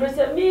mesɛ soro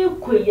sɛ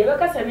mekɔ yi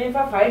ɛbɛka sɛ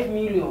memfa 5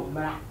 million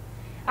mmara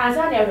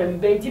ansa ne ahwɛ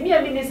mbɛ ntimi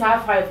a mini saa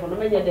 5 no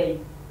mɛnyɛ dɛn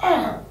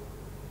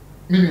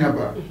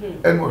miniaba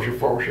ɛna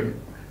ɔhwefo a ɔhwɛ no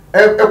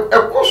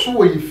ɛkɔ so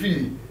wɔ yɛ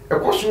fie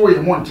ɛkɔ so wɔ yɛ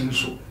mmɔnten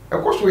so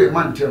ɛkɔ so yɛ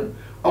mantam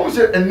ɔmo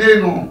sɛ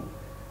ɛnɛ no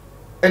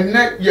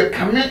ɛnɛ yɛ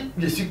kame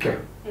yɛ sika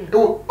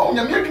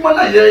onyame adwuma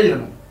na yɛyɛ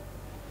no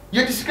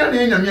yɛ di sika na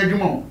yɛ nyame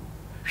adwuma o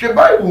hwɛ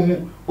Bible mu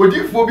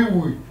odifoɔ bi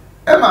wui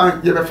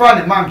ɛma yɛbɛfa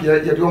ne mank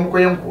yɛde ɔmo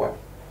kɔyɛ nkoa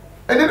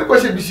ɛnɛ ne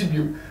kɔhyɛ bisi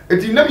biom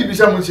eti na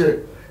bibisa mo sɛ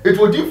eti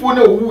odifoɔ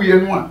na owu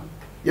yɛ no a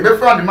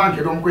yɛbɛfa ne mank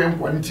yɛde ɔmo kɔyɛ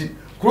nkoa nti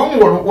kurom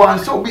wɔ no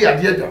wɔansa obi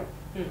adeɛ da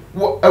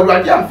wɔ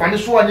awurade amfane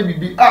so a ne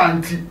bibi a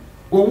nti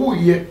owu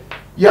yɛ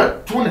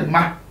yɛto ne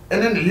ma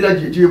ɛne ne yera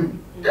gyegye mu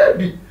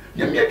dabi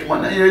nyame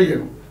adwuma na yɛyɛ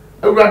no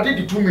awurade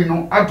di tumi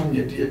no adom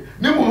yɛdeɛ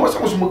ne mu no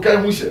wɔsɛ mo kae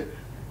ho sɛ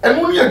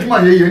ɛno ne adwuma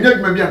yɛyɛ nyɛ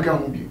adwuma bi anka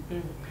ho bi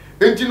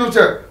enti no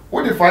sɛ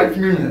wode 5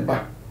 million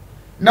ba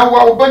na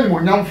woba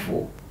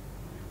nimonyamfoɔ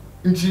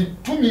nti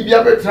tumi bi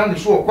abɛtena ne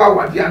so ɔkɔ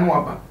awadeɛ ano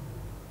aba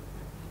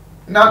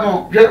na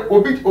no hwɛ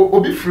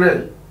obi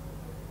frɛ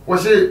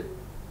wɔsɛ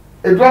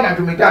edua na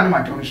dwomeda ne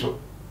madom so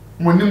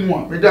monimu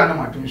a meda ne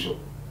madom so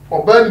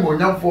ɔba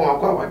nimonyamfoɔ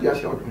ɔkɔ awadeɛ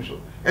asɛ ɔdom so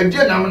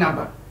ɛdeɛ na amena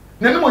ba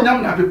na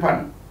nimonyam na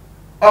apepa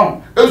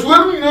no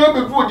esuaru nyinaa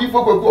bedu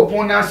odifo kwakɔ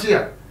pon na ase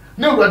a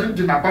na awurade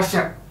de na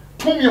basa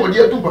tumi ɔde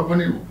adum papa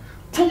ne ru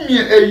tumi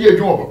ɛyi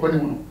adwuma papa ne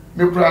mu no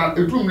me kura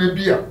edum na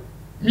bi a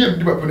me am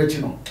di papa ne chi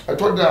no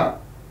ɛtɔda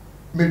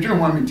me dwene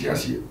ho amenti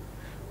ase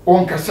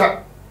ɔnkasa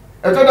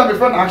ɛtɔda me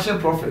fa na action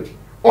prophet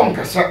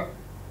ɔnkasa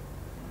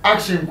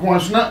action ko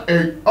asuna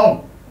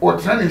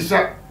ɔtena ne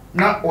sa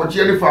na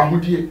ɔgye ne fa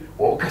ahodie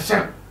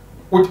ɔkasa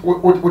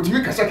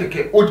ɔtumi kasa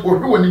kɛkɛ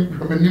ɔhwɛ wani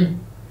hwamanim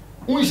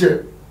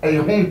unse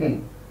ɛyɛ honhom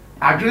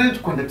adwene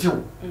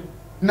connective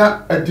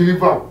na a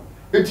deliver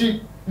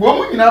eti wo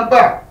mu nyina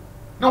ba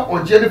na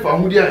ɔgye ne fa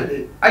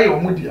ahodie ayɛ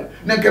ɔmo dia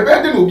na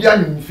nkɛbɛ de na obi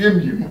anyim fie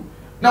mienu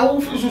na wo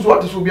fi so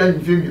ate so obi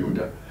anyim fie mienu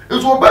da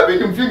ezo oba bi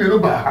nyim fie mienu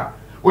ba ha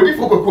odi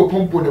fo kokko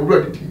pompo na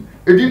wura didi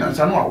edi na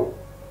nsa no awo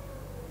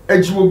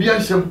agyi obi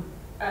ansɛm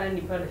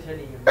nipa de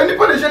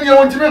hyɛ ne yɛ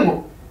wɔntime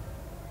ngo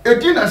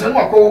edi na nsa no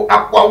akɔ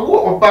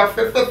akwawo ɔba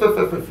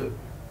fɛfɛfɛfɛfɛ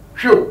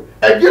hwɛ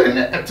ɛdeɛ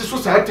ne ɛte so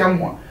saa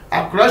tam a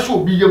akora hyɛ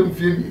obi yɛ mu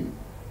fie mienu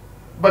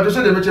but you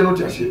say the meche no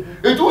tiase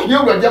etu ohia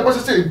awurade akɔsɛ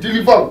sɛ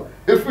deliver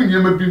efiri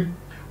nneɛma bi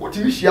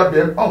wotimi hyia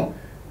bɛm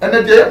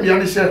ɛnɛ deɛ mia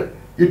ne sɛ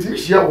yɛtimi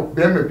hyia wɔ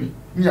bɛma bi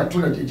ne ato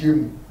na gyegye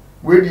mu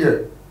wei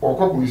deɛ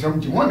ɔkɔ bu nsɛm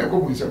gye wɔn na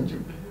ɛkɔ bu nsɛm gye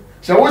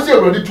sɛ wo sɛ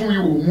awurade tumi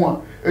wɔ mu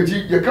a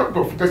eti yɛka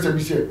prɔfo kasa bi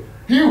sɛ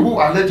he who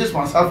alleges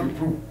must have a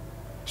proof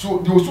so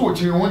deɛ osu wɔ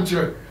kyerɛ wɔn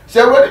kyerɛ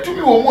sɛ awurade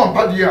tumi wɔ mu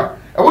ampadeɛ a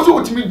ɛwɔ sɛ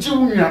wotimi gye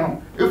wo nua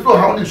no efiri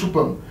ɔhaw ne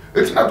nsupa mu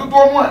eti na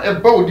dodoɔ no a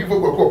ɛba odifo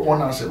kɔkɔ pɔn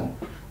na ase no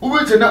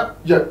wobɛte na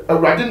yɛ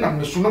awurade nam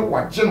ne so no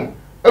wagye no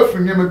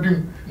afiri nneɛma bi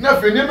mu na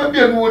afiri nneɛma bi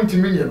a no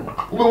wɔntimi nyɛ no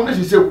wobɛhu no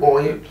sɛ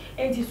ɔyɛ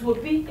enti so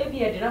obi ebi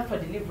yɛ de na fa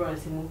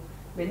deliverance mu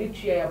mani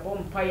tua yɛ bɔ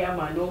mpa yɛ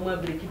ama na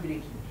ɔma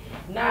breki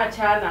na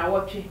akyɛ na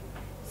awɔtwe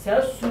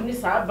saa su ne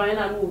saa ban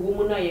na no wɔ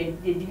mu na yɛ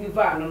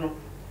deliver ano no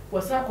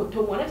wɔsa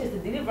koto mu na kyɛ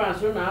sɛ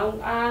deliverance no na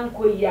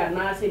ankɔ yi a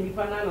na sɛ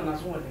nipa na na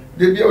so wɔde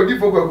de bia odi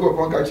fo kwakɔ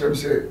pɔn ka kyerɛ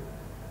sɛ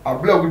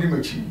abla wodi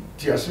machi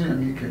ti aso ya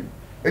mi kan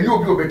ɛnyɛ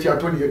obi obɛti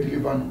atɔ ne yɛ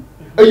deliver no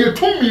ɛyɛ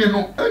tumi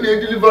no ɛna yɛ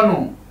deliver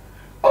no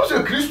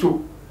ɔsɛ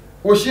Kristo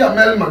wɔhyia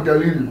Mary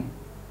Magdalene no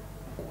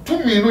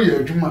tumi no yɛ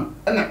adwuma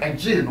ɛna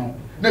ɛgye no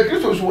na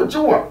Kristo so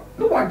wɔgye wa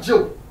na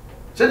wɔagye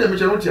Say the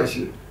mission what you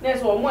say.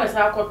 Next one more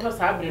sa koto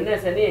sa bre na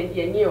se na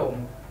yenye o.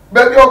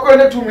 Baby okọ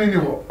na 2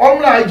 million ho.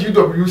 Omra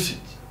IGWC.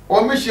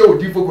 O me share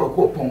odi fo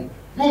kwa pon.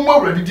 Mo mo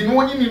ready di no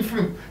wonyi ni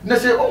film. Na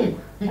say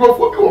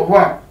ngrofo bi wo ho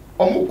a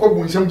omo ko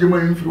bu nsam jema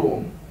yin firi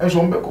wo.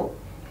 Enso mbeko.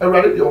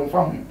 Awurade de omfa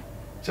ho.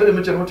 Say the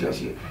mission what you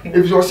say.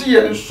 If you see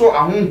ye nso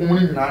ahonhom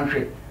ni nyina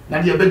nhwe.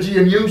 Na de abaji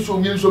ye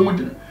nso mu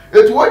di.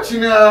 Etu wachi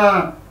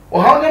na o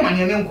ha na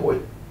manye ne nkoe.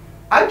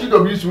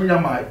 IGWC unya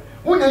mai.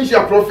 Unya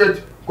nsia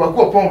prophet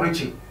kwa pon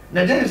rechi.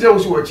 Na je nse wo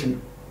so wachi.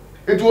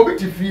 Etu obi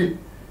ti fie.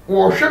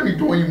 Wo hwe mi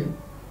don yin.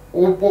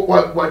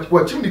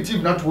 Wa chim the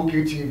TV na to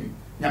okay TV.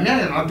 Nyame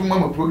anya na adoma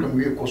ma program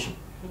we ekoso.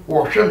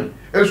 Wo hwe mi.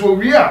 Enso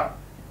wi a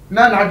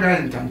na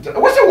adwan ntanta.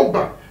 Wo se wo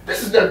ba.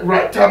 This is the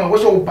right time. Wo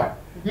se wo ba.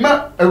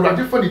 Ma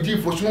awurade fa ni di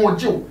fo so wo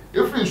jew.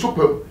 Efri nso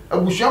pam.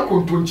 Abusuan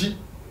kontonji.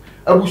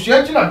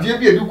 Abusuan ji na de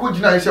bi edi ko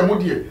gina yese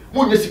modie.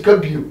 Mo nya sika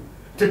bio.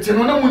 Tete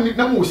no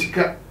na mo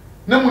sika.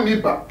 Na mo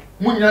nipa.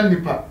 Mo nya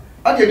nipa.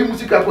 Ade edi mo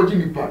sika ko gi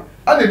nipa.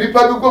 Ade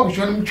nipa bi go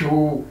abusuan mu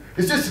twoo.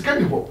 Ese sika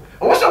ni ho.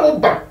 Wo se wo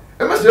ba.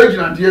 Ema se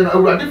agina de na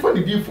awurade fa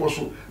ni di fo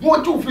so.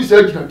 Mo tu fi se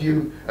agina de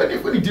no. Ade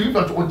fa ni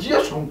deliverance o gi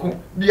asonko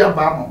bi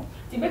aba ma.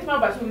 Ti betuma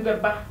ba so bi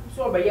ba.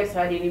 So ba yes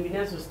ade ni bi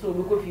na so store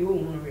bi ko fi wo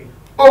hu re.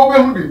 O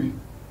be hu bebi.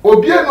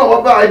 Obi na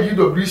oba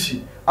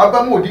IGWC.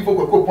 Aba mo di fo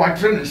ko pon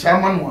atre ne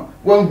sama no a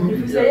wan hu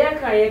bi. Se ye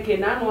kan ye ke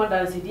na no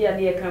dance di ya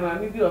ne kan ma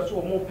mi bi o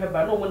so mo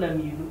peba na mo na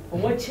mienu. O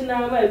mo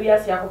china ma wi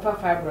ase akofa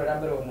fibroid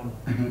abere o mo.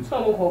 So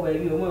mo ko ba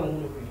wi o mo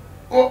hu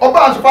re.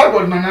 Oba as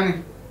fibroid na nani.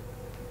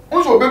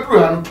 Onso obeduru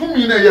ha no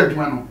tumi na ye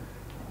adwuma no.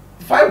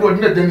 Fibroid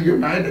na den ye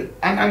na ide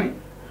anani.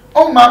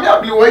 O ma mi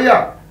abli wo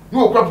ya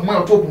no okra pomo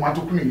ya top ma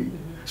to kuni.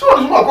 So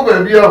won so ma ko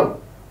ba bia o.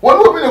 Won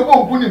obi na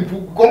ko mpu ni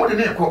mpu ko mo de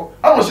ne ko.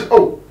 Amo se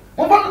o.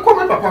 Mo ba ko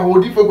me papa ho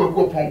di fo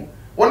ko pon.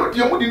 Won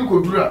de mo di ni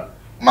ko dura.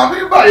 Ma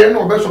mi ba ye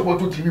no obe support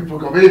TV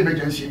program be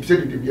emergency se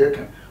de bia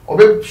kan.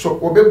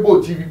 Obe bo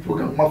TV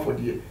program ma for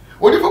de.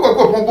 Odi fo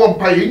ko pon bo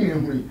mpa ye nyi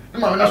hu. Ni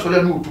ma me na so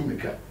le no otu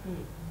meka.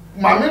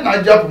 Ma me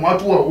na ja pomo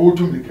ato o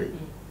otu meka.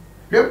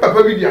 Ye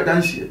papa bi di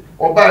adanse.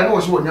 Oba na wo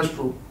se wonya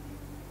stroke.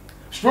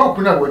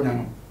 Stroke na wonya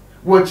no.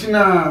 Wo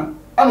china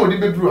ana odi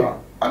beduru a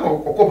ana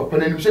okọ papa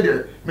na nim se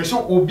de me se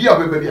obi a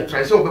beba bi a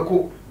try se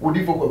obeko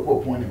odi fo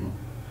ko pon ne no.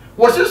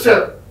 Wo se se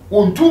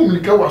ontu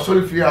mlika wa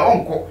sori fi a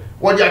onko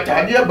wo di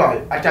atade ba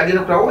atade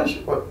no kra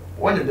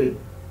wonye dey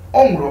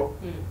onro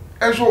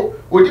enso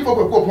odi fo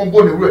ko pon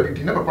bo na wura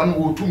didi na papa no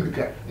wo tu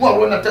mlika mo a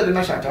wo na tade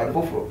na shatade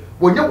foforo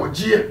wonye wo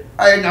gie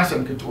ayenya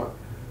asem ketua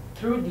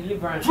Through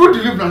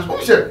deliverance.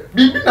 O se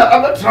bibi na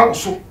abetra wo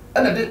so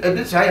na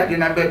de sa ya de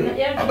na bebe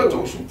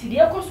abeto so ti de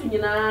koso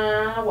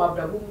nyina wa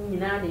brabo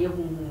nyina na ye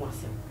hunhu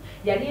asem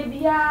ya de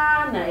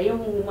bia na ye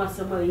hunhu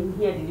asem a ye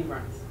hia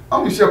deliverance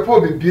am se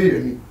Paul be bie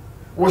yani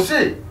wo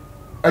se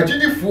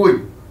agidi fuoi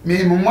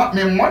me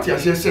mmoti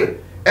ase se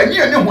eni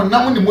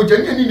honam ni moja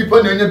eni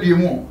nipa na anya bie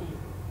mu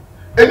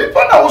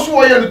enipa na wo so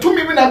wo ye no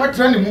tumi bi na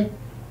betra ni mu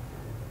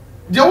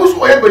je wo so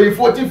wo ye bayi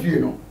 40 fie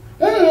no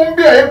hunhu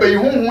bi a ye bayi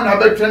hunhu na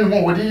betra ni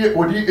mu wodi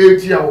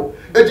 80 a wo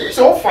eti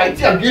se wo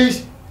fight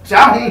against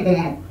sa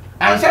honhom no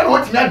ansa na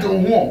wotimi ade ho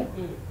o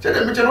se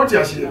de meche no ti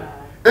ase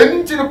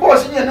eni ti ne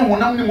boss nye ne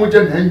honam ni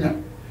moja na anya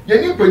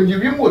ye ni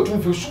panyiwi mu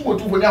otumfu su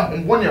otumfu ne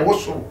ahombo ne wo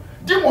so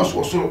dimos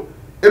wo so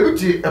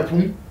ebiti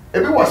epum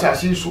ebi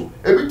wasase so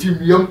ebi ti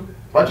miam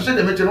ba to se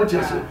de meche no ti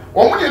ase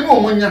o mo ne nu o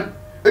monya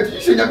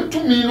eti se nyame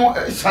tumi no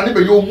sane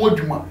be ye o mo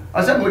adwuma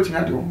ansa na wotimi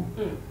ade ho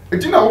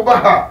eti na wo ba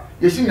ha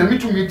ye si nyame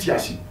tumi ti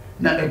ase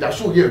na eda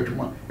so ye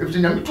adwuma ebi se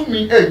nyame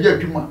tumi ye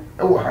adwuma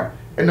e wo ha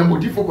ena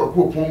modifo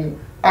kwakwo pon mu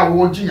a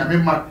wo gi nyame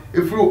ma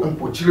efiro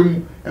empokire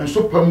mu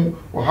enso pa mu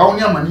wo hawo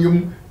ne amane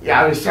mu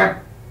ya resa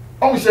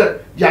o se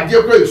ya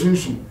de kra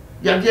yesunsun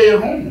ya de ye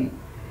honhom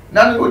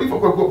na no modifo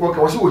kwakwo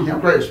ka wo se wo hia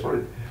kra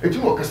spirit eti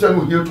no kasa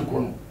no hia tu ko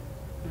no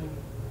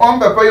on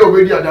ba pa ye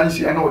obedi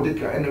adansi na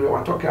odeka ene we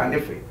watoka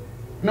anefe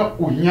na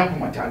ohia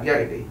pomatade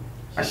ayede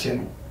ahye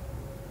no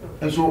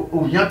enso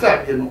ohia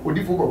ta ye no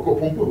odifo kwakwo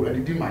pompo ura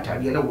di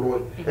matade na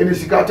woro ene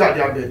sika ta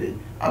de abede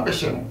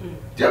abehye no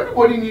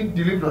everybody need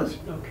deliverance.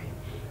 Okay.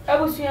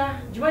 Abusia,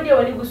 Jumadia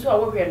wali gusu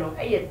awore no.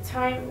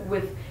 Time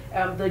with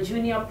the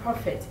junior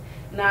prophet.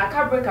 Na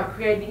ka break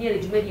akra bi ne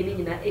Jumadia ni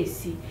nyina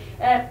AC.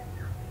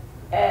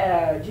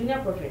 Junior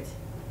prophet.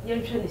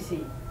 Yen hwe ni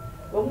sei.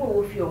 Wo mo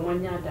wo fi o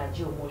monya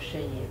adaje o mo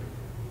hweye.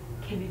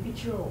 Ke bi bi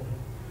chiro.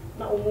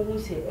 Na o mo hu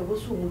se e wo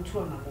so mutu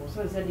na mo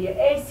so se de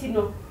AC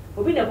no.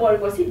 Obi na bo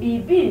ko si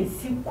bibi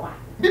nsi kwa.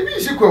 Bibi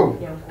nsi kwa.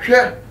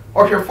 Hwe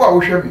ohwefo a wo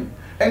hwe mi.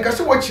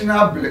 Enkase wo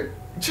china able.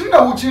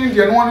 China wo chini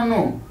de no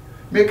no.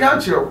 Me kan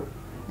chiro.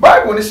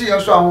 Bible ni si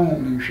yenso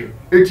ahonhom ni hwe.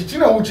 Etichi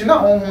na wo china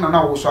ahonhom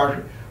na wo so ahwe.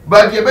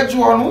 Ba de beji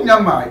wo no nya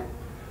mai.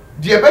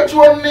 De beji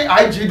wo ni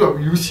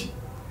IGWC.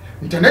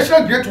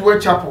 International Great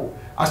World Chapel.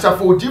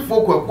 Asafo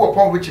odifo kwakwo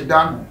pon which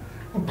dan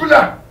no.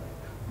 Bula.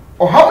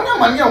 O hawo nya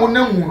mane a wo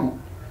nam mu no.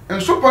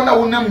 Enso pa na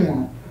wo nam mu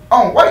no.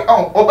 Why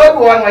oba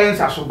bi wan wayen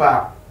saso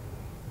ba.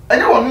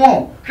 Enye wo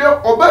no. Hwe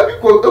oba bi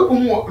ko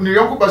ekumu ni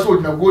yonko ba so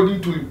odina golden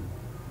tulip.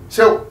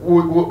 Se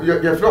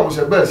ye from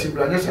se ba si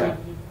bra nyesa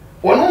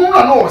wono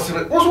na no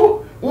wosere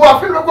wo wo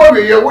afin lo go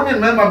we ye wo ni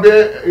mema be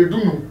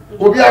edunu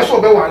obi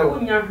aso be ware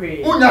unya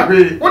hwe wo ni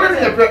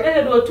ye pe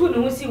na do tu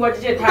no si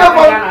wajeje ta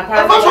na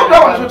ta ma so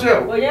da wa so che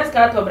o yes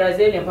ka to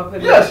Brazilian papa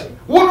yes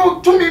wo no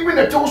to mi bi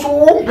na te so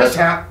wo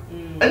pesa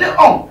enye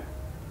on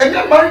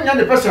enye mari nya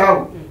ne pesa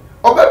ha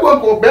obegbo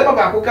nko be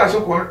ba ko ka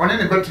so ko one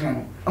ne betina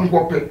no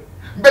nko pe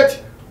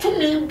bet to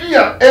mi bi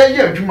a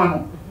eye adwuma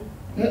no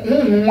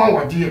hu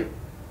awade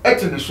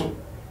eti ne so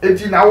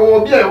eti na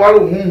wo bi a ware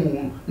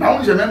hu na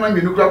wo je mema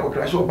mi nukura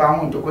kokra so ba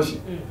ho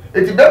ntokosi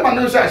eti be ma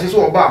no so ase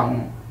so oba ho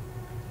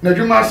na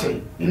dwuma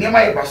ase ni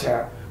ma ye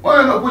basa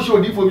wona na ko shi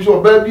odifo bi so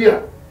oba bi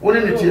a woni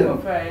ne tie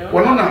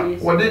wono na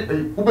wode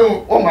ube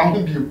o ma ho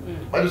bi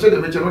ba so de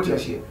me che no tie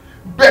ase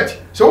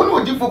bet so woni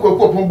odifo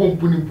ko pon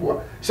bompu ni mpo a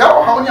sa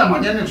o ha woni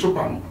amanye ne so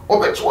pa no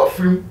obechi wa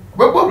firim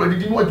be bo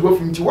didi no adi wa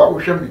firim ti wa wo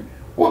hwe me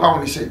wo ha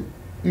woni sei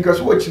nka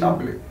so wo china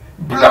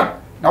bla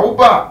na wo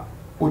ba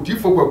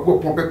odifo ko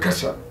pon be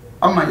kasa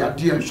ama ya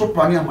de en so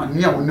pa ne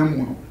amanye a wonamu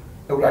no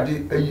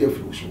awurade ayi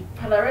afiri so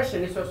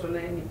federation is also na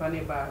ni pa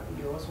ne ba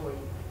de wo so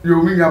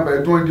yo mi nya ba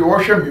don de wo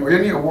hwe me oye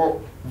ne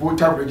ewo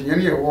voter region ye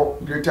ne ewo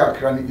greater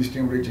Accra ni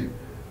Eastern region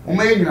o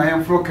ma nyina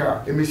yan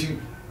froka emesi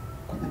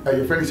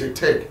aye friend is a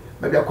tech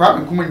maybe akwa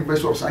me kuma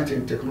University of Science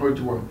and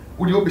Technology one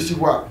wo de obesi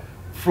ho a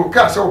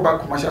froka se wo ba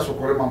commercial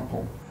sokore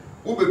mampo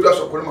wo be dua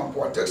sokore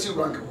mampo taxi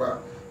rank ho a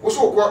wo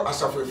so ko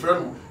asafo efre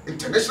no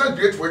International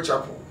Great World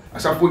Chapel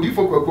asafo di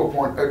fo ko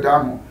pon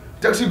da no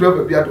taxi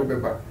driver bia do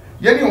beba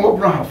ye ne wo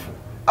bro hafo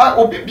a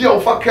obi bia wo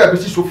fa car be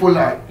si so for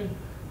line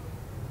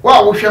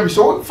wa wo hwe me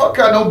so fa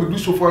car na wo be du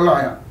so for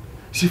line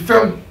si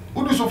fem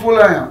wo du so for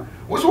line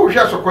wo so hwe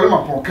sokore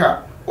mampo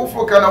car wo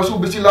fo car na wo so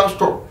be si last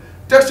stop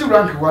taxi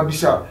rank wa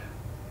bisa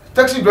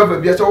taxi driver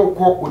bia se wo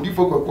ko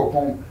odifo ko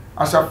pon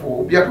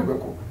asafo obi ado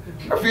beko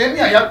afi eni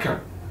ayaka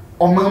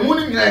o mamu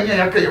ni nyina eni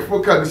ayaka ye fo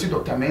car be si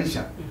Dr.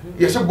 Mensa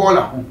ye se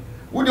bola ho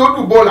wo de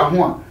odu bola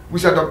ho a wo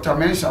se Dr.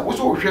 Mensa wo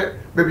so hwe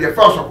be bia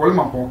fa sokore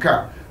mampo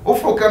car wo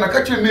fo car na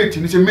ka che mate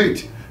ni se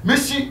mate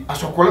Messi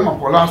asokole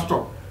mampo last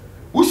stop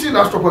wo si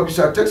last stop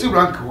bisa taxi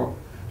rank ho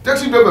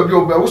taxi driver bi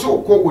oba wo so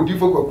ko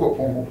odifo ko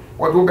pon ho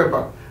wo do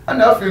beba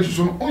ana afi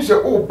susu no unse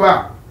o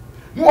ba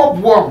no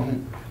obo ho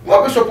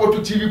no be support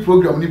TV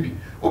program ni bi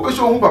o be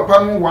so hu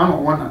papa no one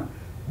on one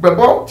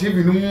bebo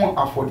TV no mu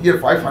afodie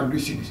 500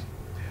 cedis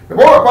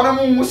bebo papa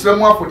no mu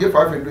sremu afodie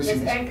 500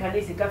 cedis enka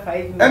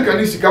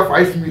ni sika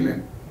 5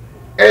 million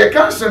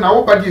cancer na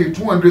wo ba die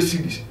 200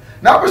 cedis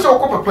na be so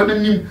ko papa no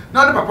nim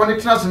na ne papa ne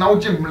tena na wo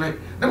gimle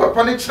ne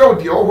papa ne kire wo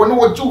de wo ne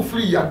wo ju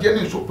free ya de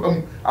ne so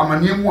pam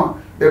amane mu a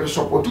be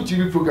support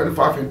TV program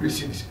 500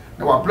 cedis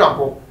na wa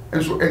brabo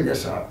enso enye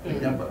sa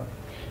nyamba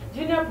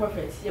Junior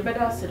Prophet ye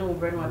better say no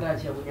brand wada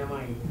je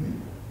wunyamai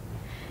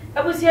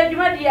abusi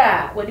adwuma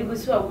dia wodi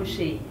busu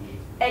awuhwe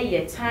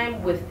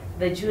time with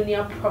the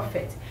Junior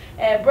Prophet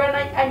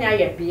brana anya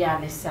ye bia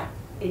ne sa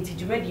enti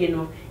dwumadie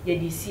no ye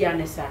di si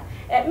anesa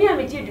me a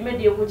meje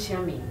dwumadie ho chia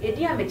me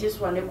edi a meje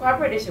so ne kwa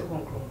brede she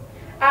konkro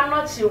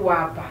anochi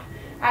wa ba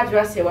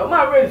adwa se wa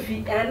ma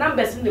refi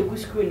numbers in the good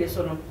screen ne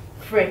so no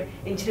frɛ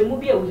enkyeremu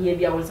bi a wohia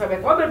bi a won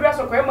sabe ka obedura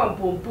so kwema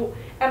mpompo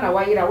na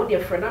wayira wo de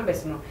frɛ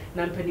numbers no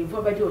na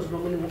mpanimfo baje oso no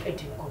mu ne mu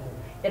edi nkomo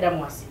yeda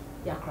mo ase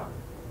yakra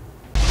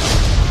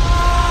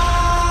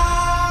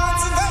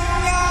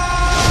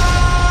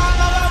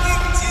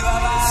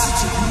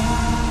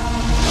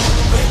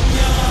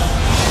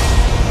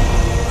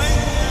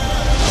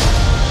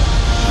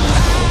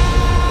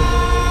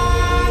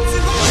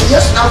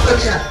Yes, now,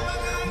 Fabian.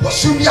 What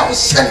should be our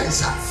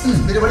sense?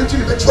 They want to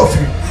be a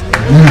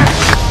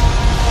trophy.